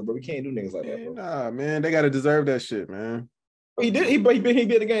regardless, but we can't do niggas like that, bro. Nah, man, they gotta deserve that shit, man. But he did. He been in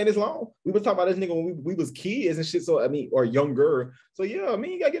the game this long. We was talking about this nigga when we was kids and shit. So I mean, or younger. So yeah, I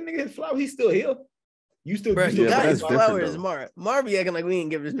mean, you gotta get nigga his flowers. He's still here. You still, Bro, you he still but got that's his different, flowers, though. Mar be acting like we ain't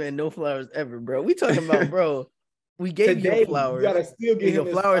give this man no flowers ever, bro. We talking about, bro, we gave you today. your You flowers, gotta still and get your him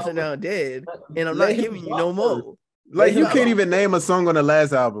his flowers are now dead, and I'm Let not him giving you no drop first. more. Like, you Let him can't drop. even name a song on the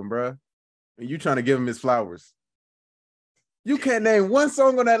last album, bro. And you trying to give him his flowers. You can't name one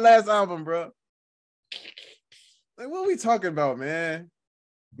song on that last album, bro. Like, what are we talking about, man?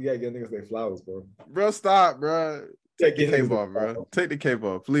 You gotta get niggas their flowers, bro. Bro, stop, bro. Take the Yeah, cape get off, bro. Take the cape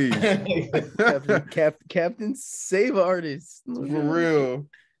off, please. Captain, save artists. For real.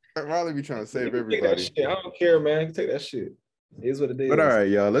 Riley be trying to save Take that everybody. shit. I don't care, man. You can take that shit. It is what it is. But all right,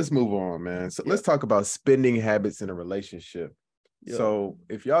 y'all, let's move on, man. So Yeah. let's talk about spending habits in a relationship. Yeah. So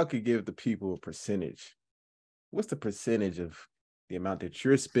if y'all could give the people a percentage, what's the percentage of the amount that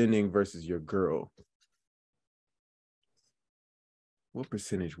you're spending versus your girl? What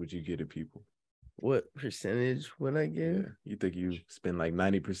percentage would you give to people? What percentage would I give? Yeah. You think you spend like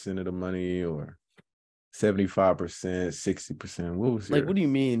 90% of the money or 75%, 60%? What was Like, your... what do you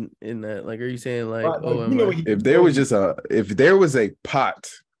mean in that? Like, are you saying like, Right, oh, you know what he- if there was a pot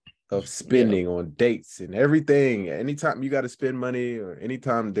of spending on dates and everything, anytime you got to spend money or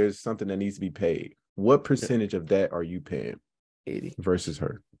anytime there's something that needs to be paid, what percentage of that are you paying 80? versus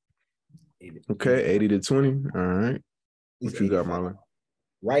her? 80. Okay, 80 to 20. All right. It's What you got, 85. Marlon?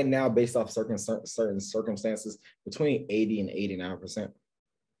 Right now, based off certain circumstances, between 80 and 89%.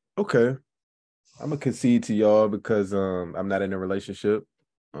 Okay. I'm gonna concede to y'all because I'm not in a relationship.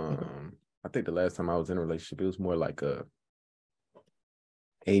 I think the last time I was in a relationship, it was more like a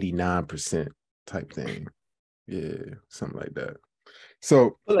 89% type thing. Yeah, something like that.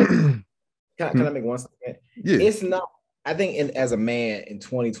 So But like, can I make one statement? yeah, It's not. I think as a man in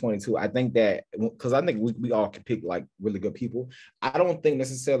 2022, I think that because I think we all can pick like really good people. I don't think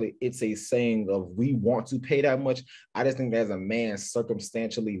necessarily it's a saying of we want to pay that much. I just think that as a man,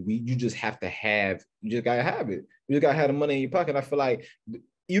 circumstantially, you just have to have, you just gotta have it. You just gotta have the money in your pocket. I feel like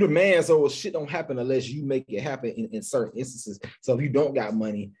you the man, so shit don't happen unless you make it happen in certain instances. So if you don't got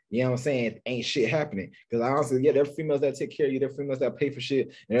money, you know what I'm saying, ain't shit happening. Because honestly, yeah, there are females that take care of you, there are females that pay for shit.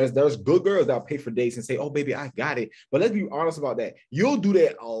 And there's good girls that pay for dates and say, oh baby, I got it. But let's be honest about that. You'll do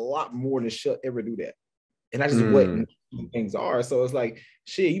that a lot more than she'll ever do that. And that's just what things are. So it's like,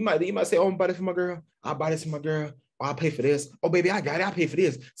 shit, you might say, oh, I'm buying this for my girl. I'll buy this for my girl. Oh, I'll pay for this. Oh, baby, I got it. I'll pay for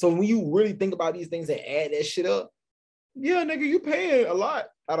this. So when you really think about these things and add that shit up, yeah, nigga, you paying a lot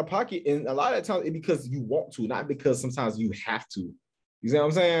out of pocket. And a lot of times it's because you want to, not because sometimes you have to. You see what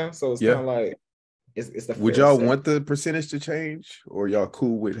I'm saying? So it's kind of like, it's the would y'all want the percentage to change or y'all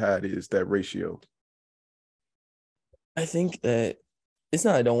cool with how it is, that ratio? I think that it's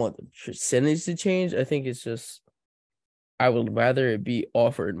not I don't want the percentage to change. I think it's just I would rather it be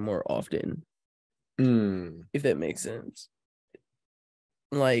offered more often, if that makes sense.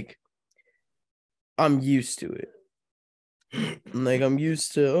 Like, I'm used to it. Like I'm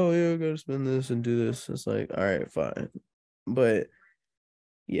used to, oh yeah, I gotta spend this and do this. It's like, all right, fine. But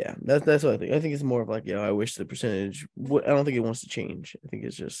yeah, that's what I think. I think it's more of like, yeah, I wish the percentage. I don't think it wants to change. I think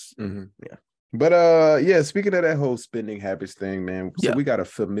it's just, yeah. But yeah, speaking of that whole spending habits thing, man. So Yeah. we got a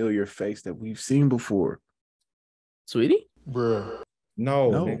familiar face that we've seen before. Sweetie? No,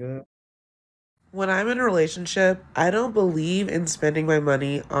 No. nigga. When I'm in a relationship, I don't believe in spending my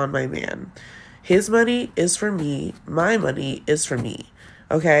money on my man. His money is for me. My money is for me.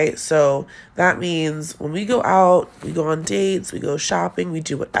 Okay, so that means when we go out, we go on dates, we go shopping, we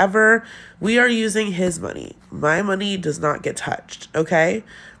do whatever, we are using his money. My money does not get touched. Okay,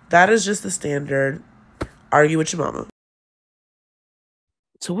 that is just the standard. Argue with your mama.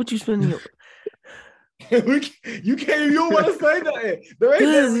 So what you spending? You can't. You don't want to say that. There ain't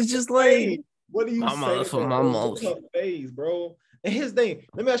Because that it's just like, what do you mama, say? for That, mama. her face, bro. And his thing.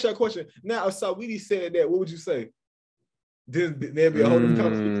 Let me ask you a question. Now, if Saweetie said that, what would you say? Then there'd be a whole new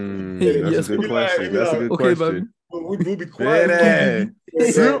conversation. That's Yes, a good question. That's a good okay, question. We'll be quiet.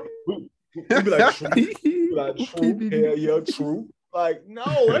 We'll be like, true. We'll be like, true. Hell yeah, true. Like,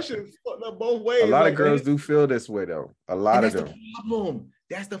 no, that shit fucked up both ways. A lot like, of girls do feel this way though. A lot of them. That's the problem.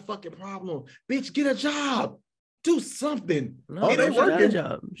 That's the fucking problem. Bitch, get a job. Do something. No, they she got a working.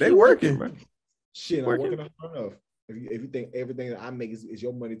 job. They She working. bro. Shit, I'm Working. working hard enough. If you think everything that I make is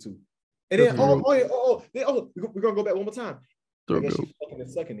your money too. And then, we're gonna go back one more time. I guess you fucking and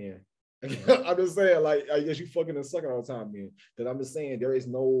sucking in. I'm just saying, like, I guess you fucking and sucking all the time, man. Because I'm just saying there is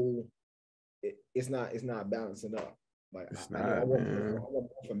no, it's not balancing up. Like, I want more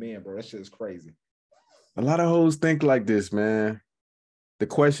for man, bro. That shit is crazy. A lot of hoes think like this, man. The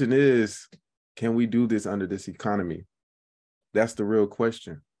question is, can we do this under this economy? That's the real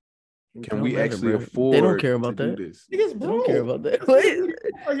question. Can we actually afford? They don't care about to that. do this? Niggas, They don't care about that.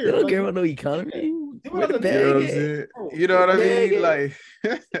 They don't care about no economy. Where the You know bag what I'm at? saying? You know what I mean? Like,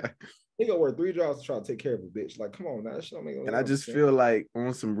 They gonna work 3 jobs to try to take care of a bitch. Like, come on now, that shit don't make no and I just sense. feel like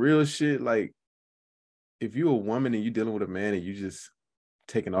on some real shit, like if you're a woman and you're dealing with a man and you just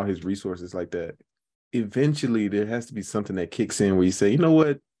taking all his resources like that, eventually there has to be something that kicks in where you say, you know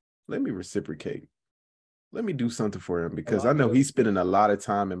what? Let me reciprocate. Let me do something for him because I know he's spending a lot of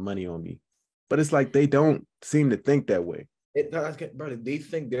time and money on me. But it's like they don't seem to think that way. Brother, they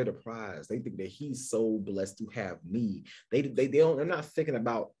think they're the prize. They think that he's so blessed to have me. They're not thinking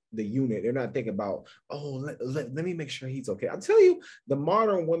about the unit. They're not thinking about, oh, let me make sure he's okay. I'll tell you, the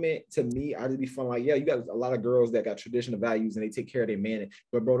modern women, to me, I just be feeling like, yeah, you got a lot of girls that got traditional values and they take care of their man.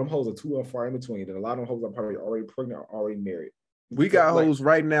 But bro, them hoes are too far in between. And a lot of them hoes are probably already pregnant or already married. We got hoes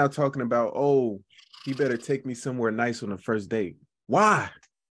right now talking about, oh, he better take me somewhere nice on the first date. Why?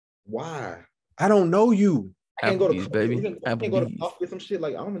 I don't know you. I can't go to baby. I can't go to coffee or some shit.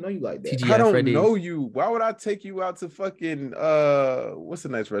 Like, I don't even know you like that. TGI I don't Fridays. know you. Why would I take you out to fucking what's the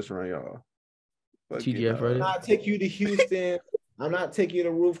nice restaurant, y'all? TGI Fridays. I'm not take you to Houston. I'm not taking you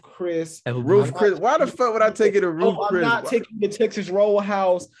to Roof Chris. Roof Chris. Why the fuck would I take you to Roof Chris? I'm not taking you to Texas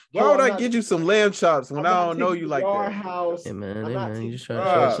Roadhouse. Why would I get you some lamb chops when I don't know you like that? House. Hey man, you just trying to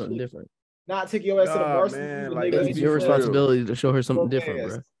show her something different. Not taking your ass to the varsity. Man, like, It's your responsibility to show her something different,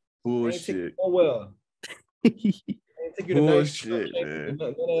 bro. Bullshit. Oh well. Take you to Bullshit, man. None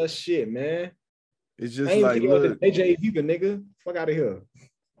of that shit, man. It's just like, look, AJ Viva, nigga, fuck out of here.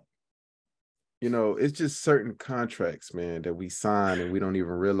 You know, it's just certain contracts, man, that we sign and we don't even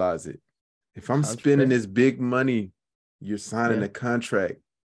realize it. If I'm spending this big money, you're signing a contract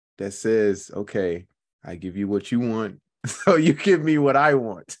that says, okay, I give you what you want, so you give me what I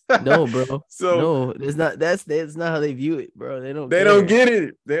want. No, bro. So no, it's not. That's not how they view it, bro. They don't get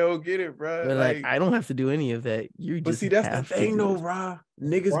it. They don't get it, bro. They're like, I don't have to do any of that. You but just see, that's the have thing, to though, bro.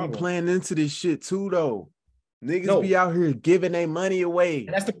 Niggas be playing into this shit too, though. Niggas be out here giving their money away.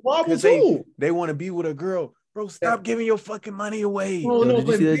 And that's the problem too. They want to be with a girl. Bro, stop giving your fucking money away. Oh, no, did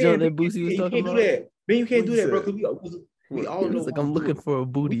you see that jump that Boosie was talking about? Ben, you can't do that, bro. Because we all know. Like, I'm looking for a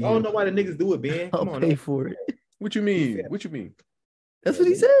booty. We all know why the niggas do it, Ben. I'll pay for it. What you mean? What you mean? That's what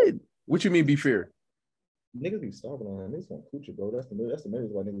he said. What you mean? Be fair. Niggas be starving on that. Niggas want coochie, bro. That's the main reason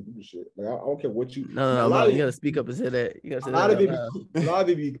why niggas do this shit. Like, I don't care what you. No, you gotta speak up and say that. You gotta say that. A lot of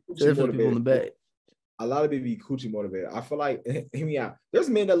it be coochie motivated. People in the back. A lot of it be coochie motivated. I feel like, hear me out. There's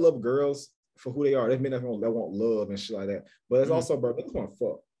men that love girls for who they are. There's men that want love and shit like that. But it's also, bro, niggas want to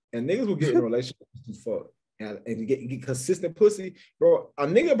fuck. And niggas will get in a relationship to fuck. And get consistent pussy. Bro, a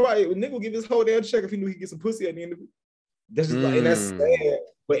nigga will give his whole damn check if he knew he'd get some pussy at the end of it. That's just like, and that's sad.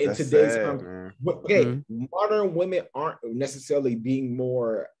 But in today's time, modern women aren't necessarily being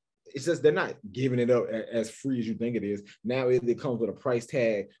more. It's just they're not giving it up as free as you think it is. Now it comes with a price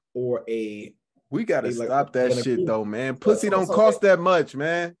tag or a We gotta They like stop that gonna shit prove- though, man. Pussy So- don't so cost they- that much,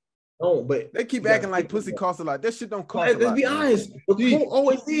 man. No, but They keep you gotta acting like think pussy about it. costs a lot. That shit don't cost a Let's lot. be man. honest. The Cheap. quote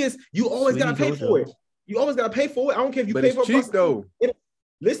always is you always Sweetie gotta pay told for you. it. You always gotta pay for it. I don't care if you But pay it's for a cheap prostitute. though.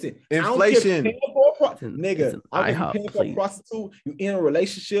 Listen, Inflation. I don't care if you're paying for a It's an nigga. I don't care if IHOP you're paying for a plate. prostitute, you in a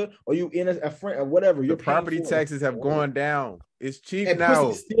relationship, or you in a friend or whatever. The You're paying property for it. taxes have gone down. It's cheap And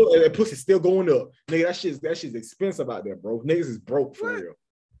now. pussy's still going up. Nigga, that shit's expensive out there, bro. Niggas is broke for What? real.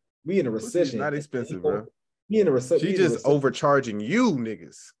 We in a Pussy's recession. not expensive, bro. We in a recession. She just overcharging you,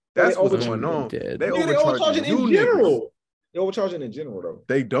 niggas. That's They what's overcharging going on. dead. They Nigga, they overcharging overcharging you, in niggas. general. They overcharging in general, though.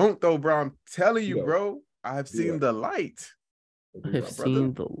 They don't though, bro. I'm telling you, Yeah. bro. I have seen Yeah. the light. I have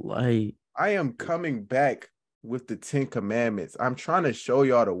seen the light. I am coming back with the 10 commandments. I'm trying to show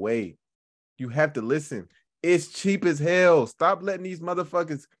y'all the way. You have to listen. It's cheap as hell. Stop letting these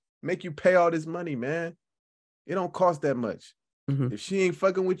motherfuckers make you pay all this money, man. It don't cost that much. Mhm. If she ain't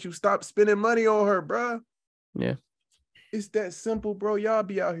fucking with you, stop spending money on her, bro. Yeah. It's that simple, bro. Y'all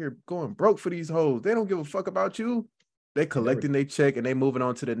be out here going broke for these hoes. They don't give a fuck about you. They collecting their check and they moving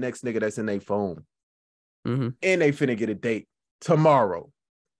on to the next nigga that's in their phone. Mhm. And they finna get a date tomorrow.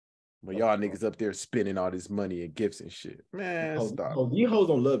 But y'all niggas up there spending all this money and gifts and shit. Man, stop. You hoes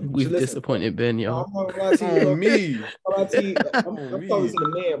don't love you. We've Listen, disappointed Ben, y'all. I'm not gonna lie to you, bro. On me. I'm talking me. to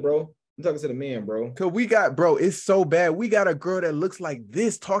the man, bro. I'm talking to the man, bro. Cause we got, bro, it's so bad. We got a girl that looks like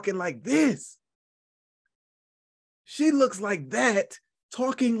this, talking like this. She looks like that,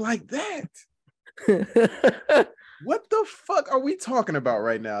 talking like that. What the fuck are we talking about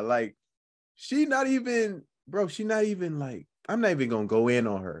right now? Like, she not even like, I'm not even gonna go in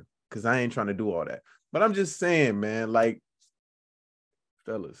on her because I ain't trying to do all that. But I'm just saying, man, like,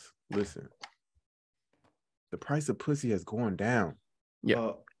 fellas, listen. The price of pussy has gone down.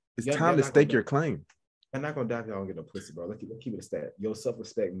 Yeah. It's y'all time to not stake gonna- your claim. I'm not gonna die if y'all don't get no pussy, bro. Let's keep it a stat. Your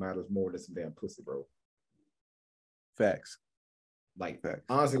self-respect matters more than some damn pussy, bro. Facts. Like, Facts.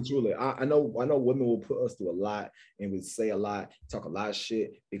 honestly, truly, I know women will put us through a lot and would say a lot, talk a lot of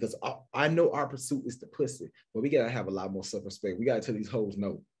shit because I know our pursuit is the pussy, but we gotta have a lot more self-respect. We gotta tell these hoes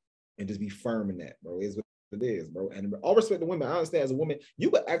no and just be firm in that, bro. It's what it is, bro. And all respect to women. I understand as a woman,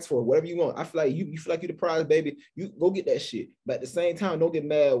 you could ask for whatever you want. I feel like you feel like you're the prize, baby. You go get that shit. But at the same time, don't get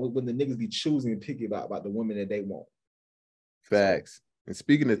mad when the niggas be choosing and picky about the women that they want. Facts. And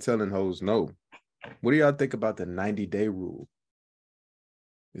speaking of telling hoes no, what do y'all think about the 90-day rule?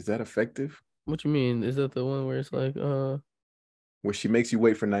 Is that effective? What you mean? Is that the one where it's like, Where she makes you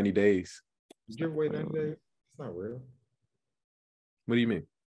wait for 90 days. Did you ever wait 90 days? It's not real. What do you mean?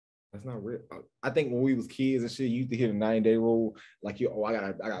 That's not real. I think when we was kids and shit, you used to hear the 90-day rule, like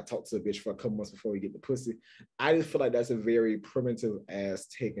I gotta talk to a bitch for a couple months before we get the pussy. I just feel like that's a very primitive ass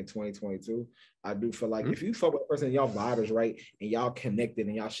take in 2022. I do feel like if you fuck with a person and y'all vibe is right and y'all connected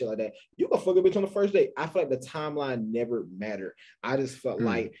and y'all shit like that, you gonna fuck a bitch on the first date. I feel like the timeline never mattered. I just felt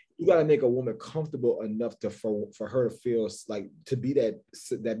like you gotta make a woman comfortable enough for her to feel like to be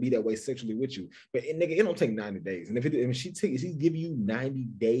that way sexually with you. But nigga, it don't take 90 days. And if she give you 90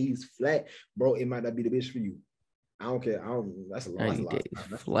 days flat, bro, it might not be the bitch for you. I don't care. That's a lot. 90 days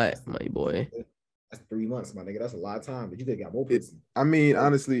flat, my boy. That's 3 months, my nigga. That's a lot of time. But you think got more pussy. I mean,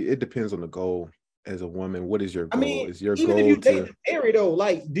 honestly, it depends on the goal as a woman. What is your goal? Is your even goal if you to date married though,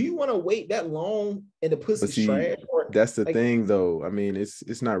 like, do you want to wait that long and the pussy's trash? That's the thing though. I mean,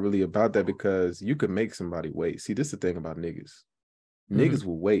 it's not really about that because you could make somebody wait. See, this is the thing about niggas. Niggas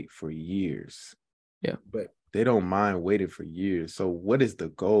will wait for years. Yeah. But they don't mind waiting for years. So what is the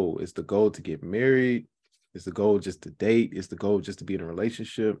goal? Is the goal to get married? Is the goal just to date? Is the goal just to be in a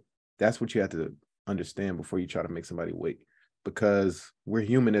relationship? That's what you have to understand before you try to make somebody wait, because we're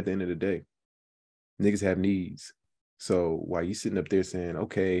human at the end of the day. Niggas have needs. So while you sitting up there saying,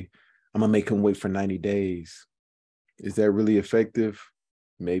 okay, I'm gonna make him wait for 90 days, is that really effective?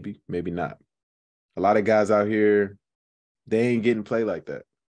 Maybe, maybe not. A lot of guys out here, they ain't getting play like that.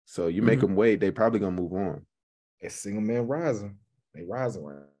 So you make them wait, they probably gonna move on. It's single man rising. They rising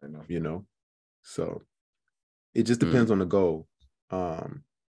right now. You know? So it just depends on the goal.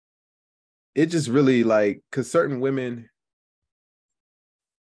 It just really like, because certain women,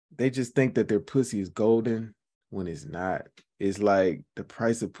 they just think that their pussy is golden when it's not. It's like the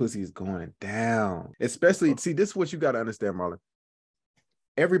price of pussy is going down. Especially, see, this is what you got to understand, Marlon.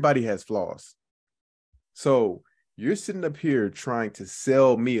 Everybody has flaws. So you're sitting up here trying to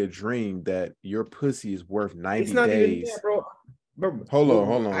sell me a dream that your pussy is worth 90 days. That, bro.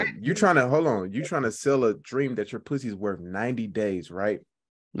 Hold on. You trying to sell a dream that your pussy is worth 90 days, right?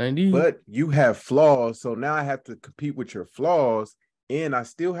 90. But you have flaws, so now I have to compete with your flaws, and I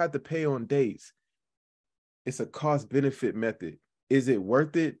still have to pay on dates. It's a cost-benefit method. Is it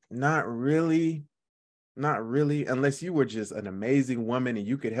worth it? Not really. Not really. Unless you were just an amazing woman and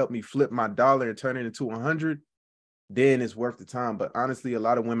you could help me flip my dollar and turn it into 100, then it's worth the time. But honestly, a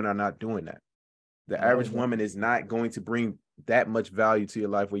lot of women are not doing that. The average woman is not going to bring that much value to your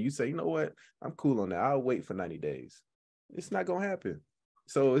life where you say, you know what, I'm cool on that. I'll wait for 90 days. It's not going to happen.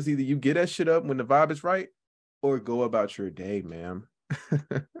 So it's either you get that shit up when the vibe is right or go about your day, ma'am.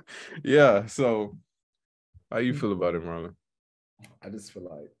 Yeah. So how you feel about it, Marlon? I just feel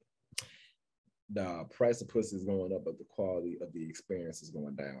like the price of pussy is going up, but the quality of the experience is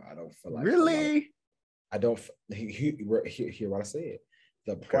going down. I don't feel like really. I don't hear what I said.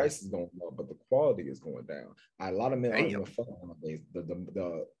 The price is going up, but the quality is going down. A lot of men aren't even fucking nowadays.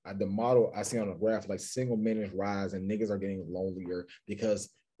 The model I see on the graph, like single men is rise and niggas are getting lonelier because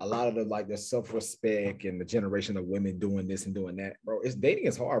a lot of the self-respect and the generation of women doing this and doing that, bro. Dating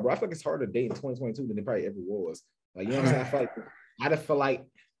is hard, bro. I feel like it's harder to date in 2022 than it probably ever was. Like, you know what I'm saying? I just feel like,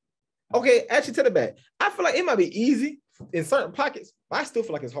 okay, actually to the back, I feel like it might be easy in certain pockets, but I still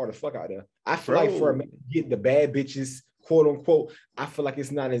feel like it's hard to fuck out there. I feel like for a man to get the bad bitches, quote unquote, I feel like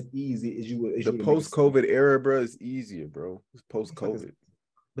it's not as easy as you would. The post-COVID era, bro, is easier, bro. It's post-COVID.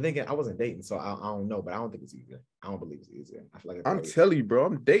 But then again, I wasn't dating, so I don't know. But I don't think it's easier. I don't believe it's easier. I feel like I'm telling you, bro,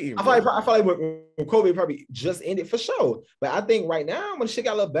 I'm dating. I feel like when COVID probably just ended for sure. But I think right now, when shit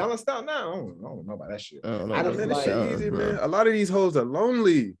got a little balanced out now, I don't know about that shit. I don't know. This shit easy, man. A lot of these hoes are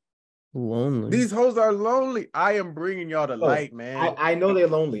lonely. These hoes are lonely. I am bringing y'all to light, man. I know they're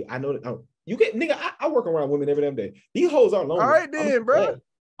lonely. I know that. You get nigga. I work around women every damn day. These hoes are lonely. All right, then, bro.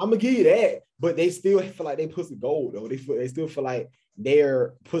 I'm gonna give you that, but they still feel like they pussy gold though. They still feel like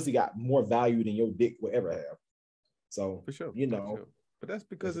their pussy got more value than your dick would ever have. So for sure, you know. Sure. But that's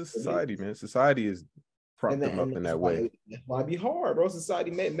because of society, man. Society is propped them up in that way. That's why it be hard, bro. Society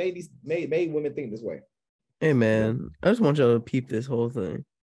made women think this way. Hey man, I just want y'all to peep this whole thing.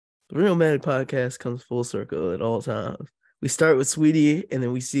 The Realmatic podcast comes full circle at all times. We start with Saweetie, and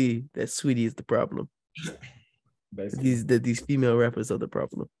then we see that Saweetie is the problem. These female rappers are the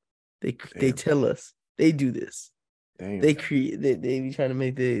problem. They tell us they do this. Damn. They create. They be trying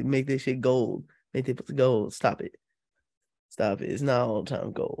to make their shit gold. Make they put the gold. Stop it. It's not all the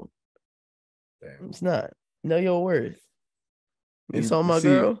time gold. Damn. It's not. Know your worth. You saw my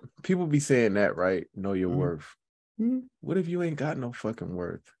girl. People be saying that, right? Know your worth. Mm-hmm. What if you ain't got no fucking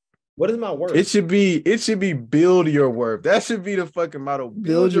worth? What is my worth? It should be build your worth. That should be the fucking motto.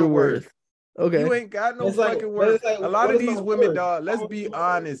 Build your worth. Okay. You ain't got no fucking worth. A lot of these women, dog, let's be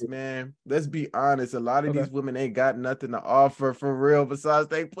honest, man. Let's be honest. A lot of these women ain't got nothing to offer for real besides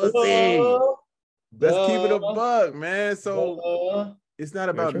they pussy. Let's keep it a buck, man. So it's not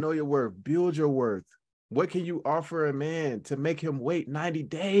about know your worth. Build your worth. What can you offer a man to make him wait 90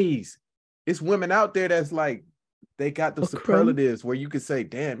 days? It's women out there that's like, they got the superlatives where you could say,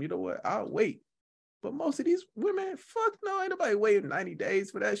 damn, you know what? I'll wait. But most of these women, fuck no, ain't nobody waiting 90 days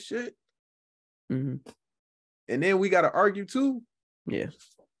for that shit. Mm-hmm. And then we got to argue too. Yeah.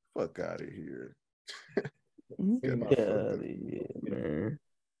 Fuck out of here. Man.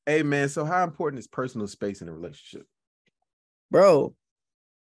 Hey, man, so how important is personal space in a relationship? Bro,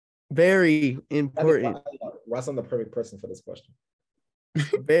 very important. Ross, I'm the perfect person for this question.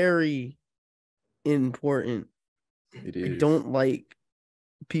 Very important. It is. I don't like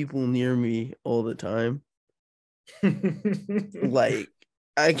people near me all the time. Like,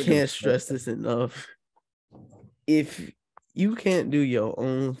 I can't stress this enough. If you can't do your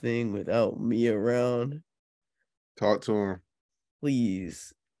own thing without me around, talk to him.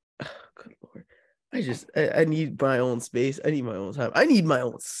 Please. Oh, good Lord. I need my own space. I need my own time. I need my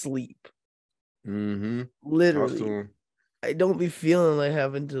own sleep. Mm-hmm. Literally. Talk to him. I don't be feeling like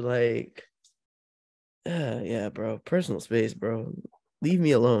having to like, yeah, bro. Personal space, bro. Leave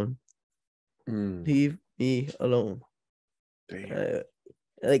me alone. Leave me alone. Damn.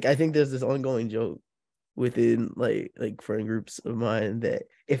 I think there's this ongoing joke within like friend groups of mine that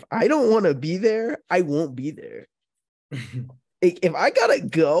if I don't want to be there, I won't be there. If I gotta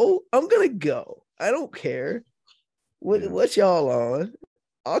go, I'm gonna go. I don't care what y'all on.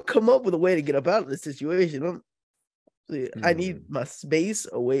 I'll come up with a way to get up out of this situation. I need my space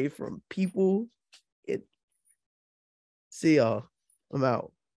away from people. See y'all. I'm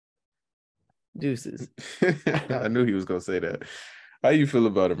out. Deuces. I knew he was gonna say that. How you feel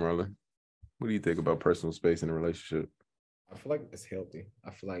about it, Marlon? What do you think about personal space in a relationship? I feel like it's healthy.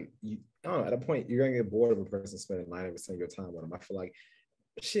 I feel like I don't know, at a point you're gonna get bored of a person spending 90% of your time with them. I feel like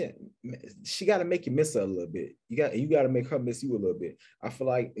shit, she got to make you miss her a little bit. You got to make her miss you a little bit. I feel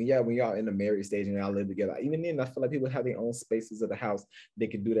like, yeah, when y'all in the married stage and y'all live together, even then, I feel like people have their own spaces of the house. They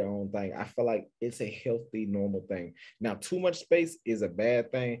can do their own thing. I feel like it's a healthy, normal thing. Now, too much space is a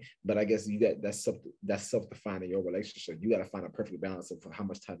bad thing, but I guess that's self-defined in your relationship. You got to find a perfect balance of how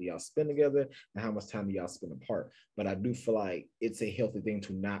much time do y'all spend together and how much time do y'all spend apart. But I do feel like it's a healthy thing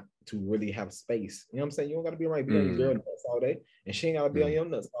to really have space. You know what I'm saying? You don't got to be on your girl nuts all day, and she ain't got to be on your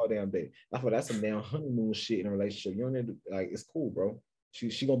nuts all damn day. I feel that's some damn honeymoon shit in a relationship. You don't need to, like, it's cool, bro.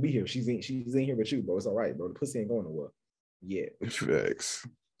 She gonna be here. She's in here with you, bro. It's all right, bro. The pussy ain't going nowhere. Yeah. Facts.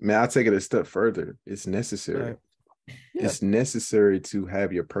 Man, I'll take it a step further. It's necessary. Right. Yeah. It's necessary to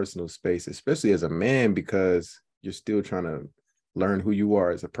have your personal space, especially as a man, because you're still trying to learn who you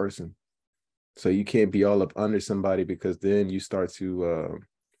are as a person. So you can't be all up under somebody, because then you start to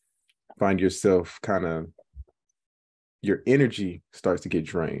find yourself your energy starts to get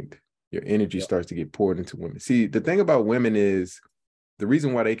drained. Your energy starts to get poured into women. See, the thing about women is the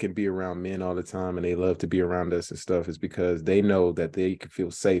reason why they can be around men all the time and they love to be around us and stuff is because they know that they can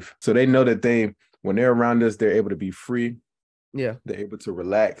feel safe. So they know that when they're around us, they're able to be free. Yeah. They're able to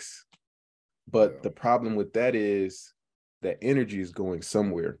relax. But the problem with that is that energy is going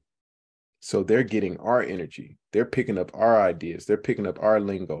somewhere. So they're getting our energy. They're picking up our ideas. They're picking up our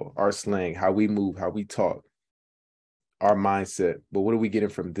lingo, our slang, how we move, how we talk, our mindset. But what are we getting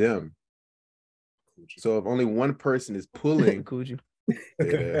from them? So if only one person is pulling,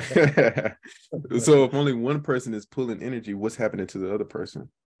 yeah. So if only one person is pulling energy, what's happening to the other person?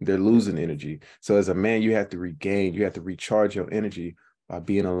 They're losing energy. So as a man, you have to recharge your energy by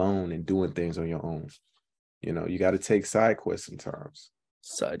being alone and doing things on your own. You know, you got to take side quests sometimes.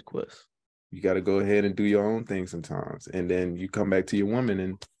 Side quests. You got to go ahead and do your own thing sometimes. And then you come back to your woman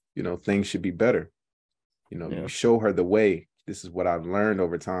and, you know, things should be better. You know, you show her the way. This is what I've learned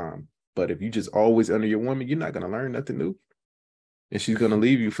over time. But if you just always under your woman, you're not going to learn nothing new. And she's going to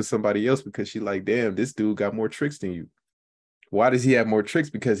leave you for somebody else because she's like, damn, this dude got more tricks than you. Why does he have more tricks?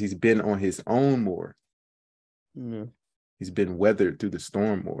 Because he's been on his own more. Mm-hmm. He's been weathered through the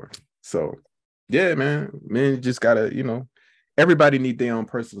storm more. So, yeah, man, men just got to, you know, everybody need their own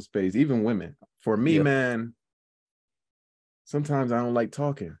personal space, even women. For me, man, sometimes I don't like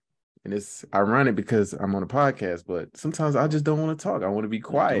talking. And it's ironic because I'm on a podcast, but sometimes I just don't want to talk. I want to be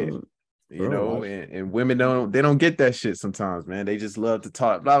quiet, you know, and women don't get that shit sometimes, man. They just love to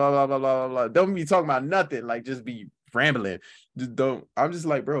talk, blah, blah, blah, blah, blah, blah. Don't be talking about nothing, like just be rambling. Just don't. I'm just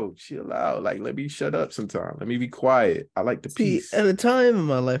like, bro, chill out. Like, let me shut up sometime. Let me be quiet. I like the peace. At a time in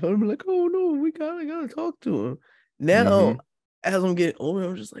my life, I'm like, oh no, we gotta talk to him. Now, as I'm getting older,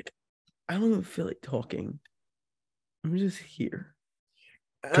 I'm just like, I don't even feel like talking. I'm just here.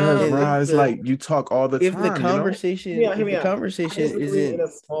 Because it's like you talk all the time. If the conversation, you know? the conversation isn't in a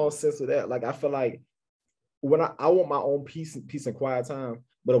small sense of that. Like I feel like when I want my own peace and quiet time.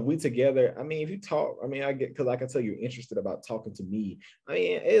 But if we together, I mean, if you talk, I mean, I get, because I can tell you're interested about talking to me. I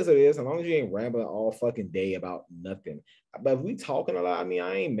mean, it is what it is. As long as you ain't rambling all fucking day about nothing. But if we talking a lot, I mean,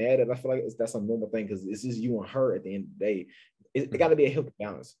 I ain't mad at it. I feel like that's a normal thing because it's just you and her at the end of the day. It got to be a healthy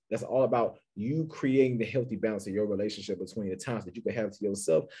balance. That's all about you creating the healthy balance of your relationship between the times that you can have to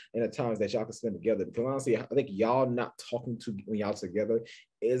yourself and the times that y'all can spend together. Because honestly, I think y'all not talking to when y'all together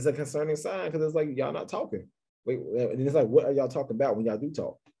is a concerning sign because it's like y'all not talking. Wait, and it's like, what are y'all talking about when y'all do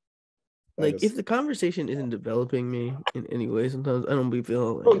talk? Like if the conversation isn't developing me in any way, sometimes I don't be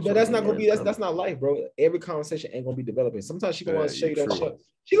feeling like, bro, that's not gonna be that's not life, bro. Every conversation ain't gonna be developing. Sometimes she gonna want to show you that shit.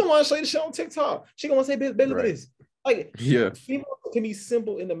 She gonna want to show you the shit on TikTok. She gonna want to say, baby, look at this. Like, people can be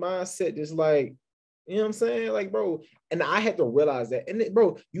simple in the mindset, just like, you know what I'm saying? Like, bro, and I had to realize that. And then,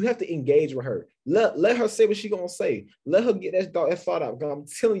 bro, you have to engage with her. Let her say what she gonna say. Let her get that thought out. I'm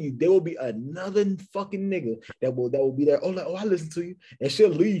telling you, there will be another fucking nigga that will be there. Oh, like, I listen to you, and she'll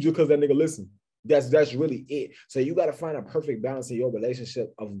leave you because that nigga listen. That's really it. So you got to find a perfect balance in your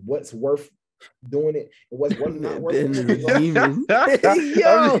relationship of what's worth doing it and what's not worth it. It's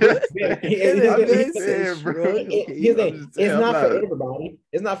not for everybody.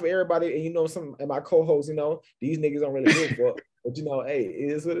 It's not for everybody. And you know, some of my co-hosts, you know, these niggas don't really give a fuck. But you know, hey,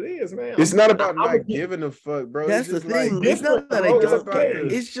 it is what it is, man. It's not about not giving a fuck, bro. That's the thing. Like, it's not that I don't care.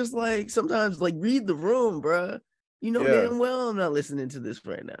 It's just like sometimes, like, read the room, bro. You know damn well I'm not listening to this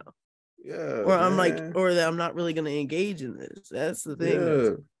right now. Yeah. Or I'm like, or that I'm not really gonna engage in this. That's the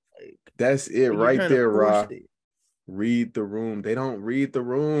thing. That's it right there, Ra. Read the room. They don't read the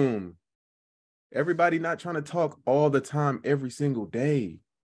room. Everybody not trying to talk all the time, every single day,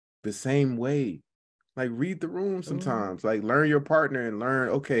 the same way. Like, read the room sometimes. Like, learn your partner and learn,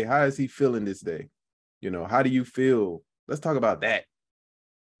 okay, how is he feeling this day? You know, how do you feel? Let's talk about that.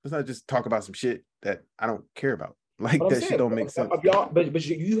 Let's not just talk about some shit that I don't care about. Like But I'm that shit saying, don't make sense. y'all, but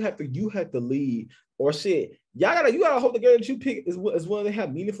you have to lead or shit. You gotta hope the girl that you pick is willing to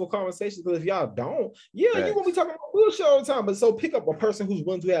have meaningful conversations. Because if y'all don't, you won't be talking about bullshit all the time. But so pick up a person who's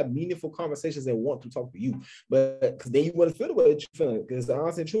willing to have meaningful conversations and want to talk to you. But because then you want to feel the way that you're feeling. Because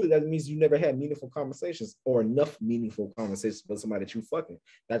honestly, truly, that means you never had meaningful conversations or enough meaningful conversations with somebody that you fucking.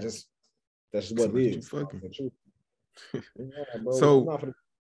 That's just what it is. Yeah, bro, so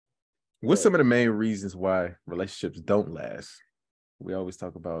what's some of the main reasons why relationships don't last? We always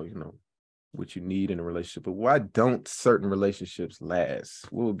talk about, what you need in a relationship, but why don't certain relationships last?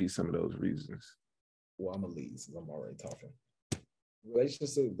 What would be some of those reasons? Well, I'm a lead, since I'm already talking.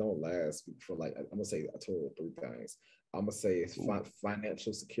 Relationships don't last for I'm gonna say a total of 3 things. I'm gonna say it's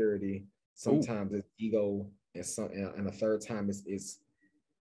financial security. Sometimes it's ego, and the third time it's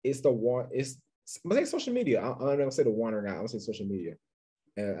the one. I'm gonna say social media. I'm not gonna say the one or not. I'm gonna say social media.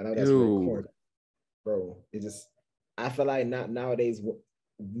 And I know that's really corny, bro. I feel like not nowadays.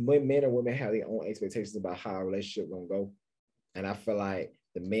 When men and women have their own expectations about how a relationship gonna go, and I feel like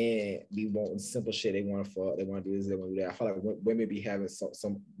the men be wanting simple shit. They want to fuck. They want to do this. They want to do that. I feel like women be having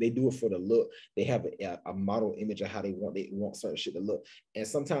some. They do it for the look. They have a model image of how they want certain shit to look, and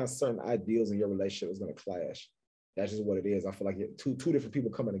sometimes certain ideals in your relationship is gonna clash. That's just what it is. I feel like two different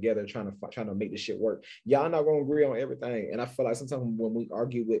people coming together trying to make this shit work. Y'all not gonna agree on everything, and I feel like sometimes when we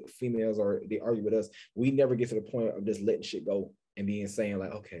argue with females or they argue with us, we never get to the point of just letting shit go and saying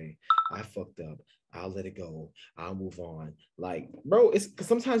like, okay, I fucked up. I'll let it go. I'll move on. Like, bro, it's because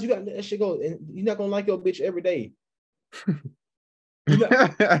sometimes you gotta let that shit go, and you're not gonna like your bitch every day.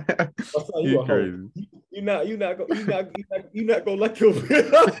 You're crazy. You're not gonna like your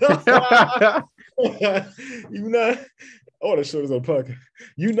bitch. You not. I want to show this on podcast.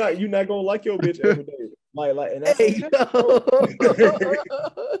 You're not gonna like your bitch every day. Like, and that's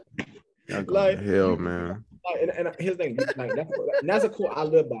like hell, man. And here's the thing, that's a quote I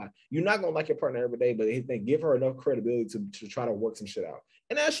live by. You're not gonna like your partner every day, but his thing, give her enough credibility to try to work some shit out.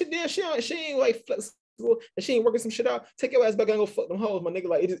 And that shit, then she ain't like flexible, and she ain't working some shit out. Take your ass back and go fuck them hoes, my nigga.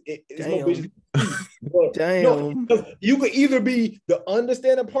 Like it's no bitch. Damn. No, you could either be the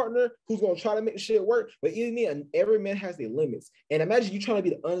understanding partner who's gonna try to make the shit work, but every man has their limits. And imagine you trying to be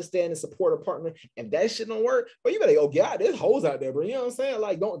the understanding, supportive partner, and that shit don't work. But you better go get out. There's hoes out there, bro. You know what I'm saying?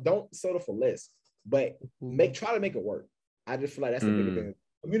 Like don't settle for less, but try to make it work. I just feel like that's the bigger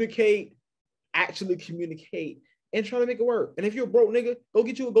thing. Actually communicate, and try to make it work. And if you're a broke nigga, go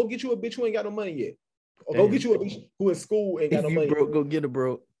get you a bitch who ain't got no money yet. Or go get you a bitch who in school ain't got no money. If you broke, go get a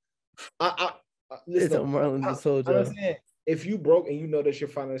broke. Listen, I'm if you broke and you know that you're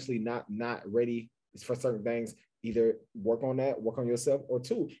financially not ready for certain things, either work on yourself, or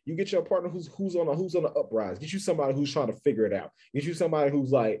 2, you get your partner who's on the uprise. Get you somebody who's trying to figure it out. Get you somebody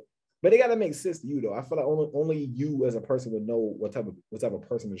who's like, but they gotta make sense to you though. I feel like only you as a person would know what type of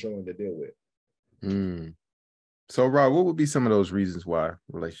person is willing to deal with. So Rob, what would be some of those reasons why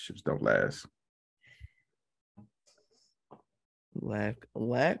relationships don't last? Lack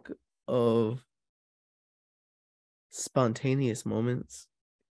of spontaneous moments,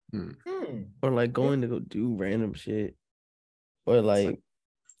 or like going to go do random shit, or like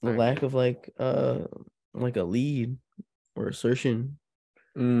the lack of like a lead or assertion.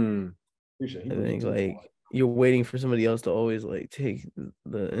 I think like you're waiting for somebody else to always like take and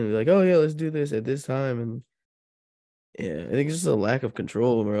be like, oh yeah, let's do this at this time, and yeah, I think it's just a lack of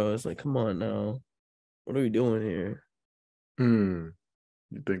control, bro. It's like, come on now, what are we doing here? You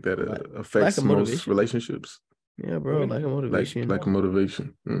think that affects most relationships? Yeah, bro, lack of motivation. Lack of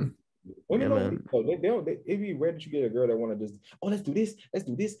motivation. Women don't. It be rare that you get a girl that want to just, let's do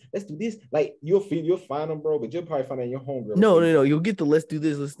this. Like you'll find them, bro, but you'll probably find out your homegirl. No. You'll get the let's do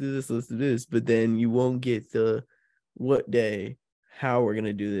this, but then you won't get the what day, how we're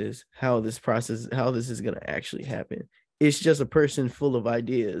gonna do this, how this is gonna actually happen. It's just a person full of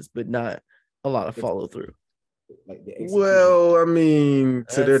ideas, but not a lot of follow through. Well, I mean,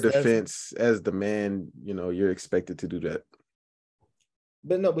 to their defense, as the man, you're expected to do that.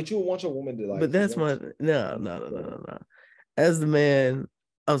 But you want your woman to like. But that's my no. As the man,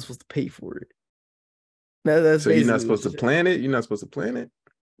 I'm supposed to pay for it. That's so you're not supposed to plan it. You're not supposed to plan it.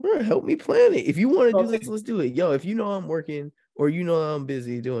 Bro, help me plan it. If you want to do this, let's do it. Yo, if you know I'm working or I'm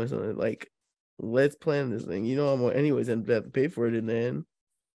busy doing something, like let's plan this thing. I'm anyways and have to pay for it, and then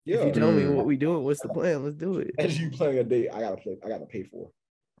if you tell me what we doing, what's the plan? Let's do it. As you planning a date, I gotta pay for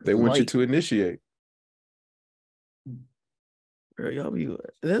it. They want you to initiate. Bro, y'all be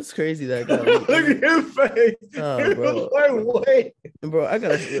that's crazy that guy. Like, Look at his face. oh, bro. Like, wait. Bro, I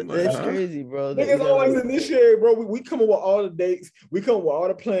gotta. That's Huh? crazy, bro. That Niggas you always gotta, initiate, bro. We come up with all the dates. We come up with all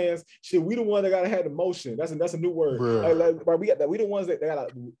the plans. Shit, we the one that gotta have the motion. That's a new word. Bruh. Like, we got that. We the ones that gotta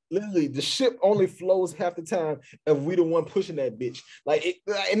literally the ship only flows half the time if we the one pushing that bitch. Like,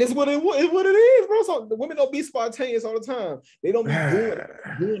 and it's what it is, bro. So the women don't be spontaneous all the time. They don't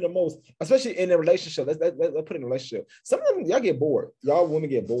be doing the most, especially in a relationship. Let's put it in a relationship. Sometimes y'all get bored. Y'all women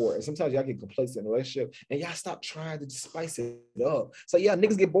get bored, and sometimes y'all get complacent in a relationship, and y'all stop trying to spice it up. So yeah,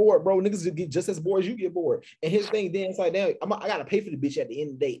 niggas get bored, bro. Niggas get just as bored as you get bored. And his thing then inside down, I gotta pay for the bitch at the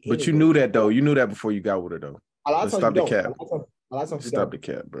end of the day. But you knew that though. You knew that before you got with her though. A lot of Let's times stop you the don't. cap. A lot of times you Stop don't.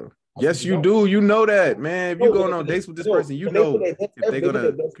 the cap, bro. A lot of Yes, times you don't. do. You know that, man. If you No, going but on dates with this no, person, you but know they put if they're their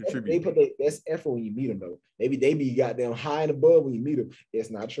gonna best contribute. They put their best effort when you meet them though. Maybe they be goddamn high and above when you meet them. It's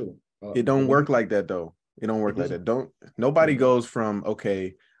not true. It don't work like that though. It don't work like that. Nobody goes from,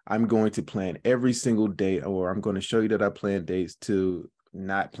 okay, I'm going to plan every single date, or I'm going to show you that I plan dates, to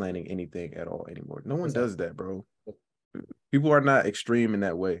not planning anything at all anymore. No one does that, bro. People are not extreme in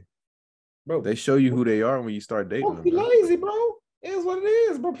that way. Bro, they show you who they are when you start dating don't them. be Bro. lazy, bro. It is what it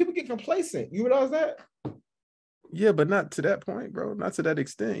is, bro. People get complacent. You realize that? Yeah, but not to that point, bro. Not to that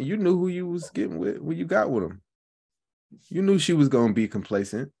extent. You knew who you was getting with when you got with them. You knew she was gonna be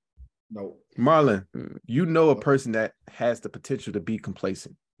complacent. No. Marlon, you know a person that has the potential to be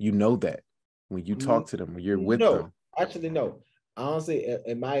complacent. You know that when you talk to them, when you're with them. Actually, no. Honestly,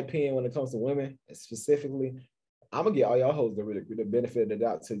 in my opinion, when it comes to women specifically, I'm gonna get all y'all hoes the benefit of the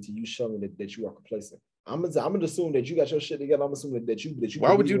doubt to you show me that you are complacent. I'm gonna assume that you got your shit together. I'm assuming that you.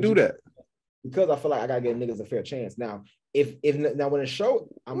 Why would you do that? Because I feel like I gotta give niggas a fair chance. Now, if now when it's show,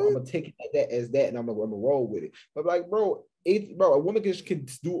 I'm gonna take it that as that, and I'm gonna roll with it. But like, bro, a woman can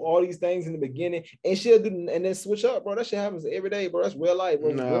do all these things in the beginning, and she'll do, and then switch up, bro. That shit happens every day, bro. That's real life,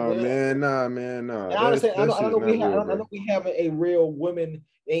 bro. Nah, man. And I understand. I know we have a real women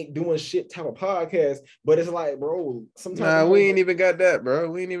ain't doing shit type of podcast, but it's like, bro, sometimes we ain't even got that, bro.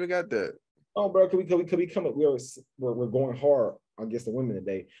 We ain't even got that. Oh, bro, could we come up? We're going hard against the women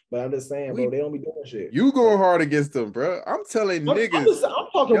today, but I'm just saying, bro, they don't be doing shit. You going hard against them, bro? I'm telling niggas, I'm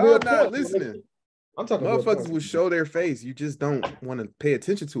talking y'all real not points, listening. I'm talking motherfuckers will show their face. You just don't want to pay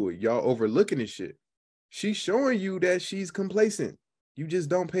attention to it. Y'all overlooking this shit. She's showing you that she's complacent. You just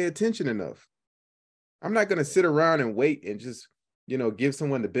don't pay attention enough. I'm not gonna sit around and wait and just, give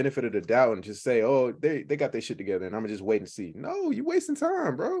someone the benefit of the doubt and just say, oh, they got their shit together, and I'm gonna just wait and see. No, you wasting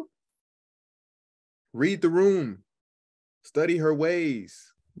time, bro. Read the room. Study her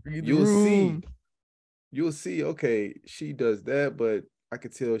ways. You'll see, okay, she does that, but I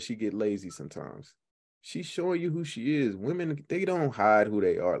could tell she get lazy sometimes. She's showing you who she is. Women, they don't hide who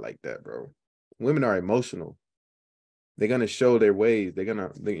they are like that, bro. Women are emotional. They're gonna show their ways. They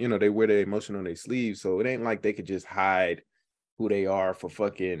wear their emotion on their sleeves. So it ain't like they could just hide who they are for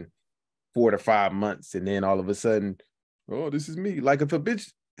fucking 4 to 5 months, and then all of a sudden, oh, this is me. Like if a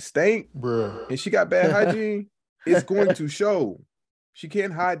bitch stank, bruh, and she got bad hygiene, it's going to show. She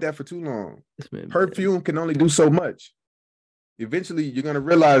can't hide that for too long. Perfume can only do so much. Eventually, you're gonna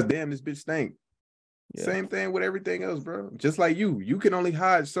realize, damn, this bitch stank. Yeah. Same thing with everything else, bro. Just like you can only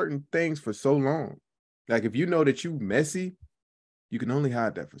hide certain things for so long. Like if you know that you messy, you can only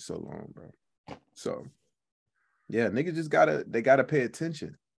hide that for so long, bro. So, yeah, niggas just gotta pay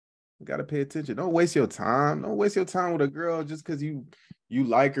attention. You gotta pay attention. Don't waste your time. Don't waste your time with a girl just because you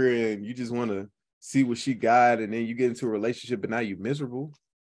like her and you just want to see what she got, and then you get into a relationship and now you miserable.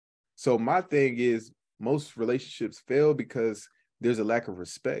 So my thing is, most relationships fail because there's a lack of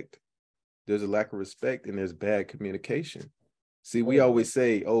respect. There's a lack of respect and there's bad communication. See, we always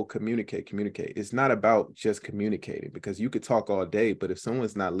say, oh, communicate. It's not about just communicating, because you could talk all day, but if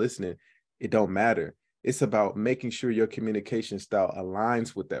someone's not listening, it don't matter. It's about making sure your communication style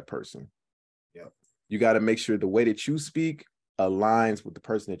aligns with that person. Yeah. You got to make sure the way that you speak aligns with the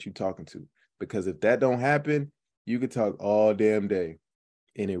person that you're talking to. Because if that don't happen, you could talk all damn day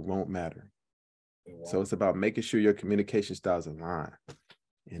and it won't matter. So it's about making sure your communication styles align.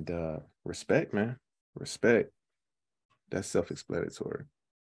 And respect, man. Respect. That's self-explanatory.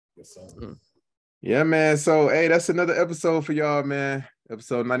 Yes, sir. Yeah, man. So, hey, that's another episode for y'all, man.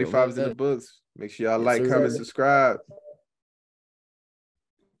 Episode 95 is in the books. Make sure y'all like, comment, subscribe.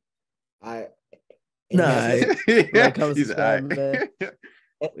 Like, comment, subscribe, man.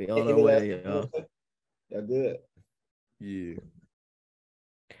 We on our way, y'all. Y'all good. Yeah.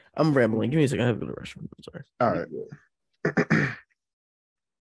 I'm rambling. Give me a second. I have to go to the restroom. I'm sorry. All right.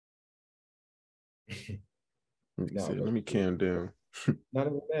 Let me calm down. Not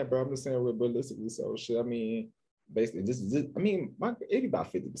even that, bro. I'm just saying realistically. So shit. I mean, basically, this I mean, it'd be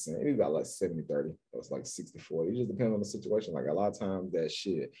about 50%. It'd be about like 70-30. It was like 60-40. It just depends on the situation. Like a lot of times that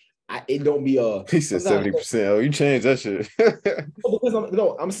shit, it don't be He said 70%. Oh, you changed that shit.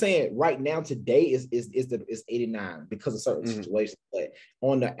 because I'm saying right now today is 89 because of certain situations. But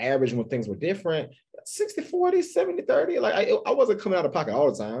on the average, when things were different, 60-40, 70-30. Like I wasn't coming out of pocket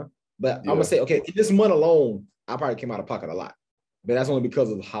all the time. But I'm gonna say, okay, this month alone, I probably came out of pocket a lot. But that's only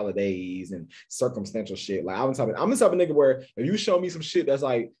because of the holidays and circumstantial shit. Like I'm the type of nigga where if you show me some shit that's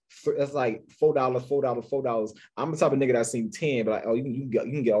like $4, I'm the type of nigga that's seen 10, but like, oh, you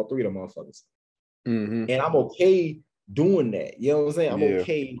can get all three of them motherfuckers. And I'm okay doing that. You know what I'm saying? I'm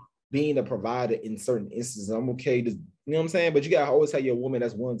okay being a provider in certain instances. I'm okay to, you know what I'm saying? But you gotta always have your woman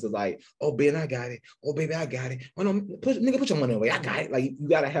that's willing to like, oh, Ben, I got it. Oh, baby, I got it. Oh, no, put your money away. I got it. Like you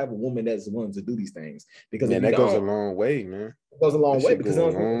gotta have a woman that's willing to do these things because that goes a long way, man. It goes a long way because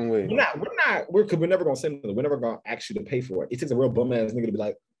we're never gonna send them. We're never gonna ask you to pay for it. It takes a real bum ass nigga to be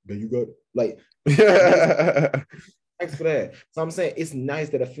like, "Ben, you got it." Like, thanks for that. So I'm saying it's nice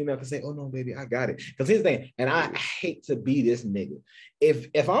that a female can say, "Oh no, baby, I got it." Because here's the thing, and I hate to be this nigga.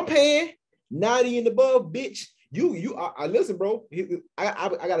 If I'm paying 90 and above, bitch, I listen, bro. I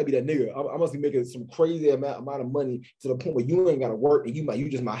gotta be that nigga. I must be making some crazy amount of money to the point where you ain't gotta work and you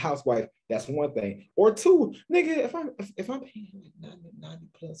just my housewife. That's one thing. Or two, nigga, if I'm paying like 90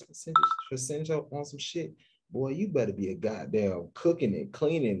 plus percentage on some shit, boy, you better be a goddamn cooking and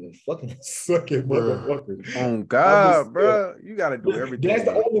cleaning and fucking sucking motherfucker. Oh God, bro, you gotta do everything. That's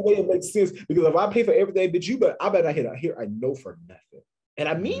the only way it makes sense. Because if I pay for everything, bitch, I better hear I know for nothing. And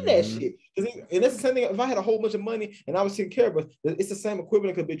I mean that shit. And that's the same thing. If I had a whole bunch of money and I was taking care of it, it's the same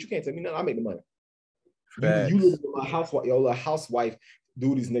equivalent. Because bitch, you can't tell me nothing. I make the money. You live with my housewife, your little housewife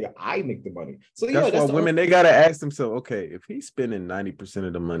duties, nigga. I make the money. So that's why women they gotta ask themselves, okay, if he's spending 90%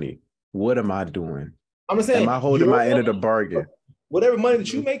 of the money, what am I doing? I'm just saying, am I holding my end of the bargain? Whatever money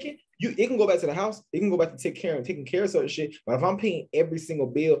that you making, it can go back to the house. It can go back to taking care of certain shit. But if I'm paying every single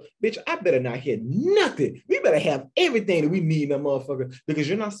bill, bitch, I better not hear nothing. We better have everything that we need in that motherfucker because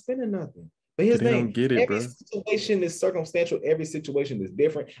you're not spending nothing. But here's the thing: every situation is circumstantial. Every situation is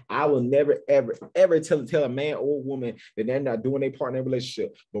different. I will never, ever tell a man or woman that they're not doing their part in their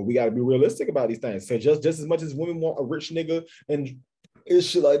relationship. But we got to be realistic about these things. So just as much as women want a rich nigga and it's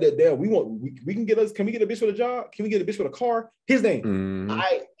shit like that. Damn, we can get us. Can we get a bitch with a job? Can we get a bitch with a car? Here's the thing.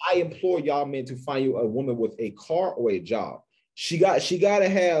 I implore y'all men to find you a woman with a car or a job. She gotta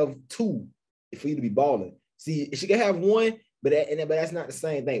have two for you to be balling. See, she can have one, but that's not the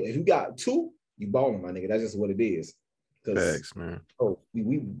same thing. If you got two, you balling, my nigga. That's just what it is. Thanks, man. Oh,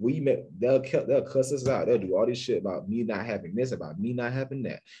 we met. They'll cuss us out. They'll do all this shit about me not having this, about me not having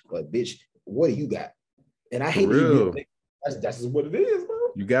that. But bitch, what do you got? And I hate to be that's just what it is, bro.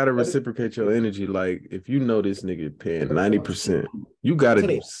 You gotta reciprocate your energy. Like if you know this nigga paying 90%, you gotta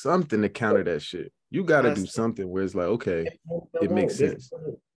do something to counter that shit. You gotta do something where it's like, okay, it makes sense.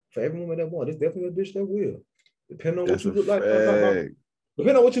 For every woman that wants, there's definitely a bitch that will. Depending on what you look like.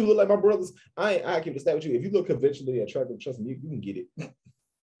 Depending on what you look like, my brothers. I keep the stat with you. If you look conventionally attractive, trust me, you can get it.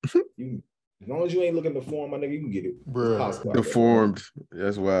 As long as you ain't looking deformed, my nigga, you can get it. Bro, deformed.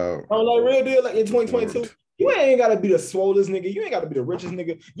 That's wild. Oh, like real deal, like in 2022. You ain't gotta be the swollest nigga. You ain't gotta be the richest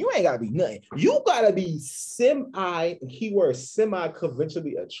nigga. You ain't gotta be nothing. You gotta be semi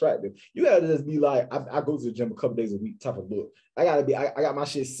conventionally attractive. You gotta just be like, I go to the gym a couple days a week type of look. I got my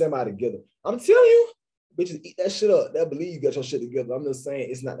shit semi together. I'm telling you, bitches eat that shit up. They'll believe you got your shit together. I'm just saying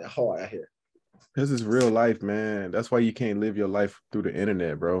it's not that hard out here. This is real life, man. That's why you can't live your life through the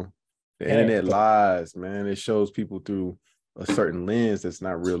internet, bro. The internet lies, man. It shows people through a certain lens that's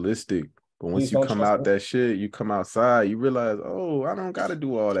not realistic. But once you come out that shit, you come outside, you realize, oh, I don't gotta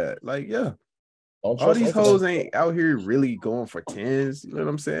do all that. Like, yeah. All these hoes ain't out here really going for 10s. You know what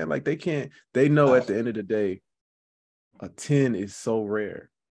I'm saying? Like they know at the end of the day, a 10 is so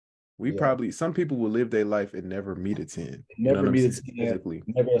rare. Some people will live their life and never meet a 10. Never meet a 10 physically.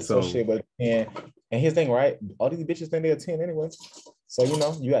 Never associate with a 10. And here's the thing, right? All these bitches think they're a 10 anyway. So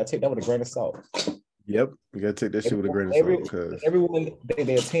you gotta take that with a grain of salt. Yep, you gotta take that shit with a grain of salt because everyone think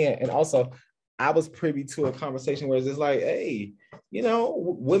they're 10. And also, I was privy to a conversation where it's just like, hey,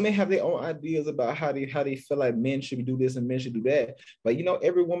 women have their own ideas about how they feel like men should do this and men should do that. But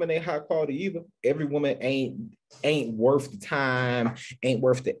every woman ain't high quality either. Every woman ain't worth the time, ain't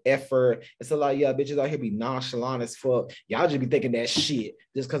worth the effort. It's a lot of y'all bitches out here be nonchalant as fuck. Y'all just be thinking that shit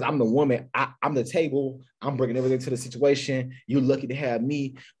just because I'm the woman. I'm the table. I'm bringing everything to the situation. You're lucky to have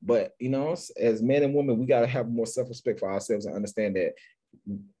me. But as men and women, we gotta have more self-respect for ourselves and understand that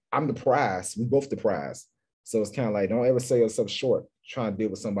I'm the prize. We both the prize. So it's kind of like, don't ever sell yourself short trying to deal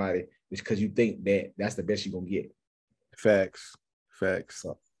with somebody because you think that that's the best you're going to get. Facts.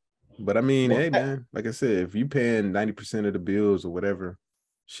 But I mean, hey man, like I said, if you paying 90% of the bills or whatever,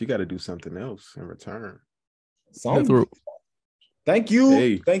 she got to do something else in return. Thank you.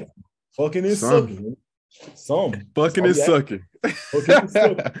 Hey. Thank you. Fucking is sucking. Fucking is sucking.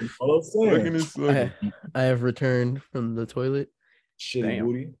 All I'm saying. Fucking is sucking. I have returned from the toilet. Shitty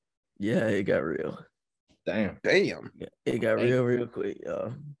booty. Yeah, it got real. Damn. Yeah, it got real quick,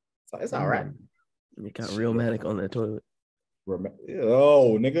 y'all. So it's all right. It got Realmatic on that toilet.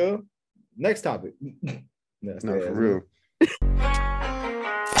 Oh, nigga. Next topic. No, for real.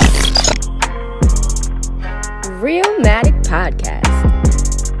 Realmatic Podcast.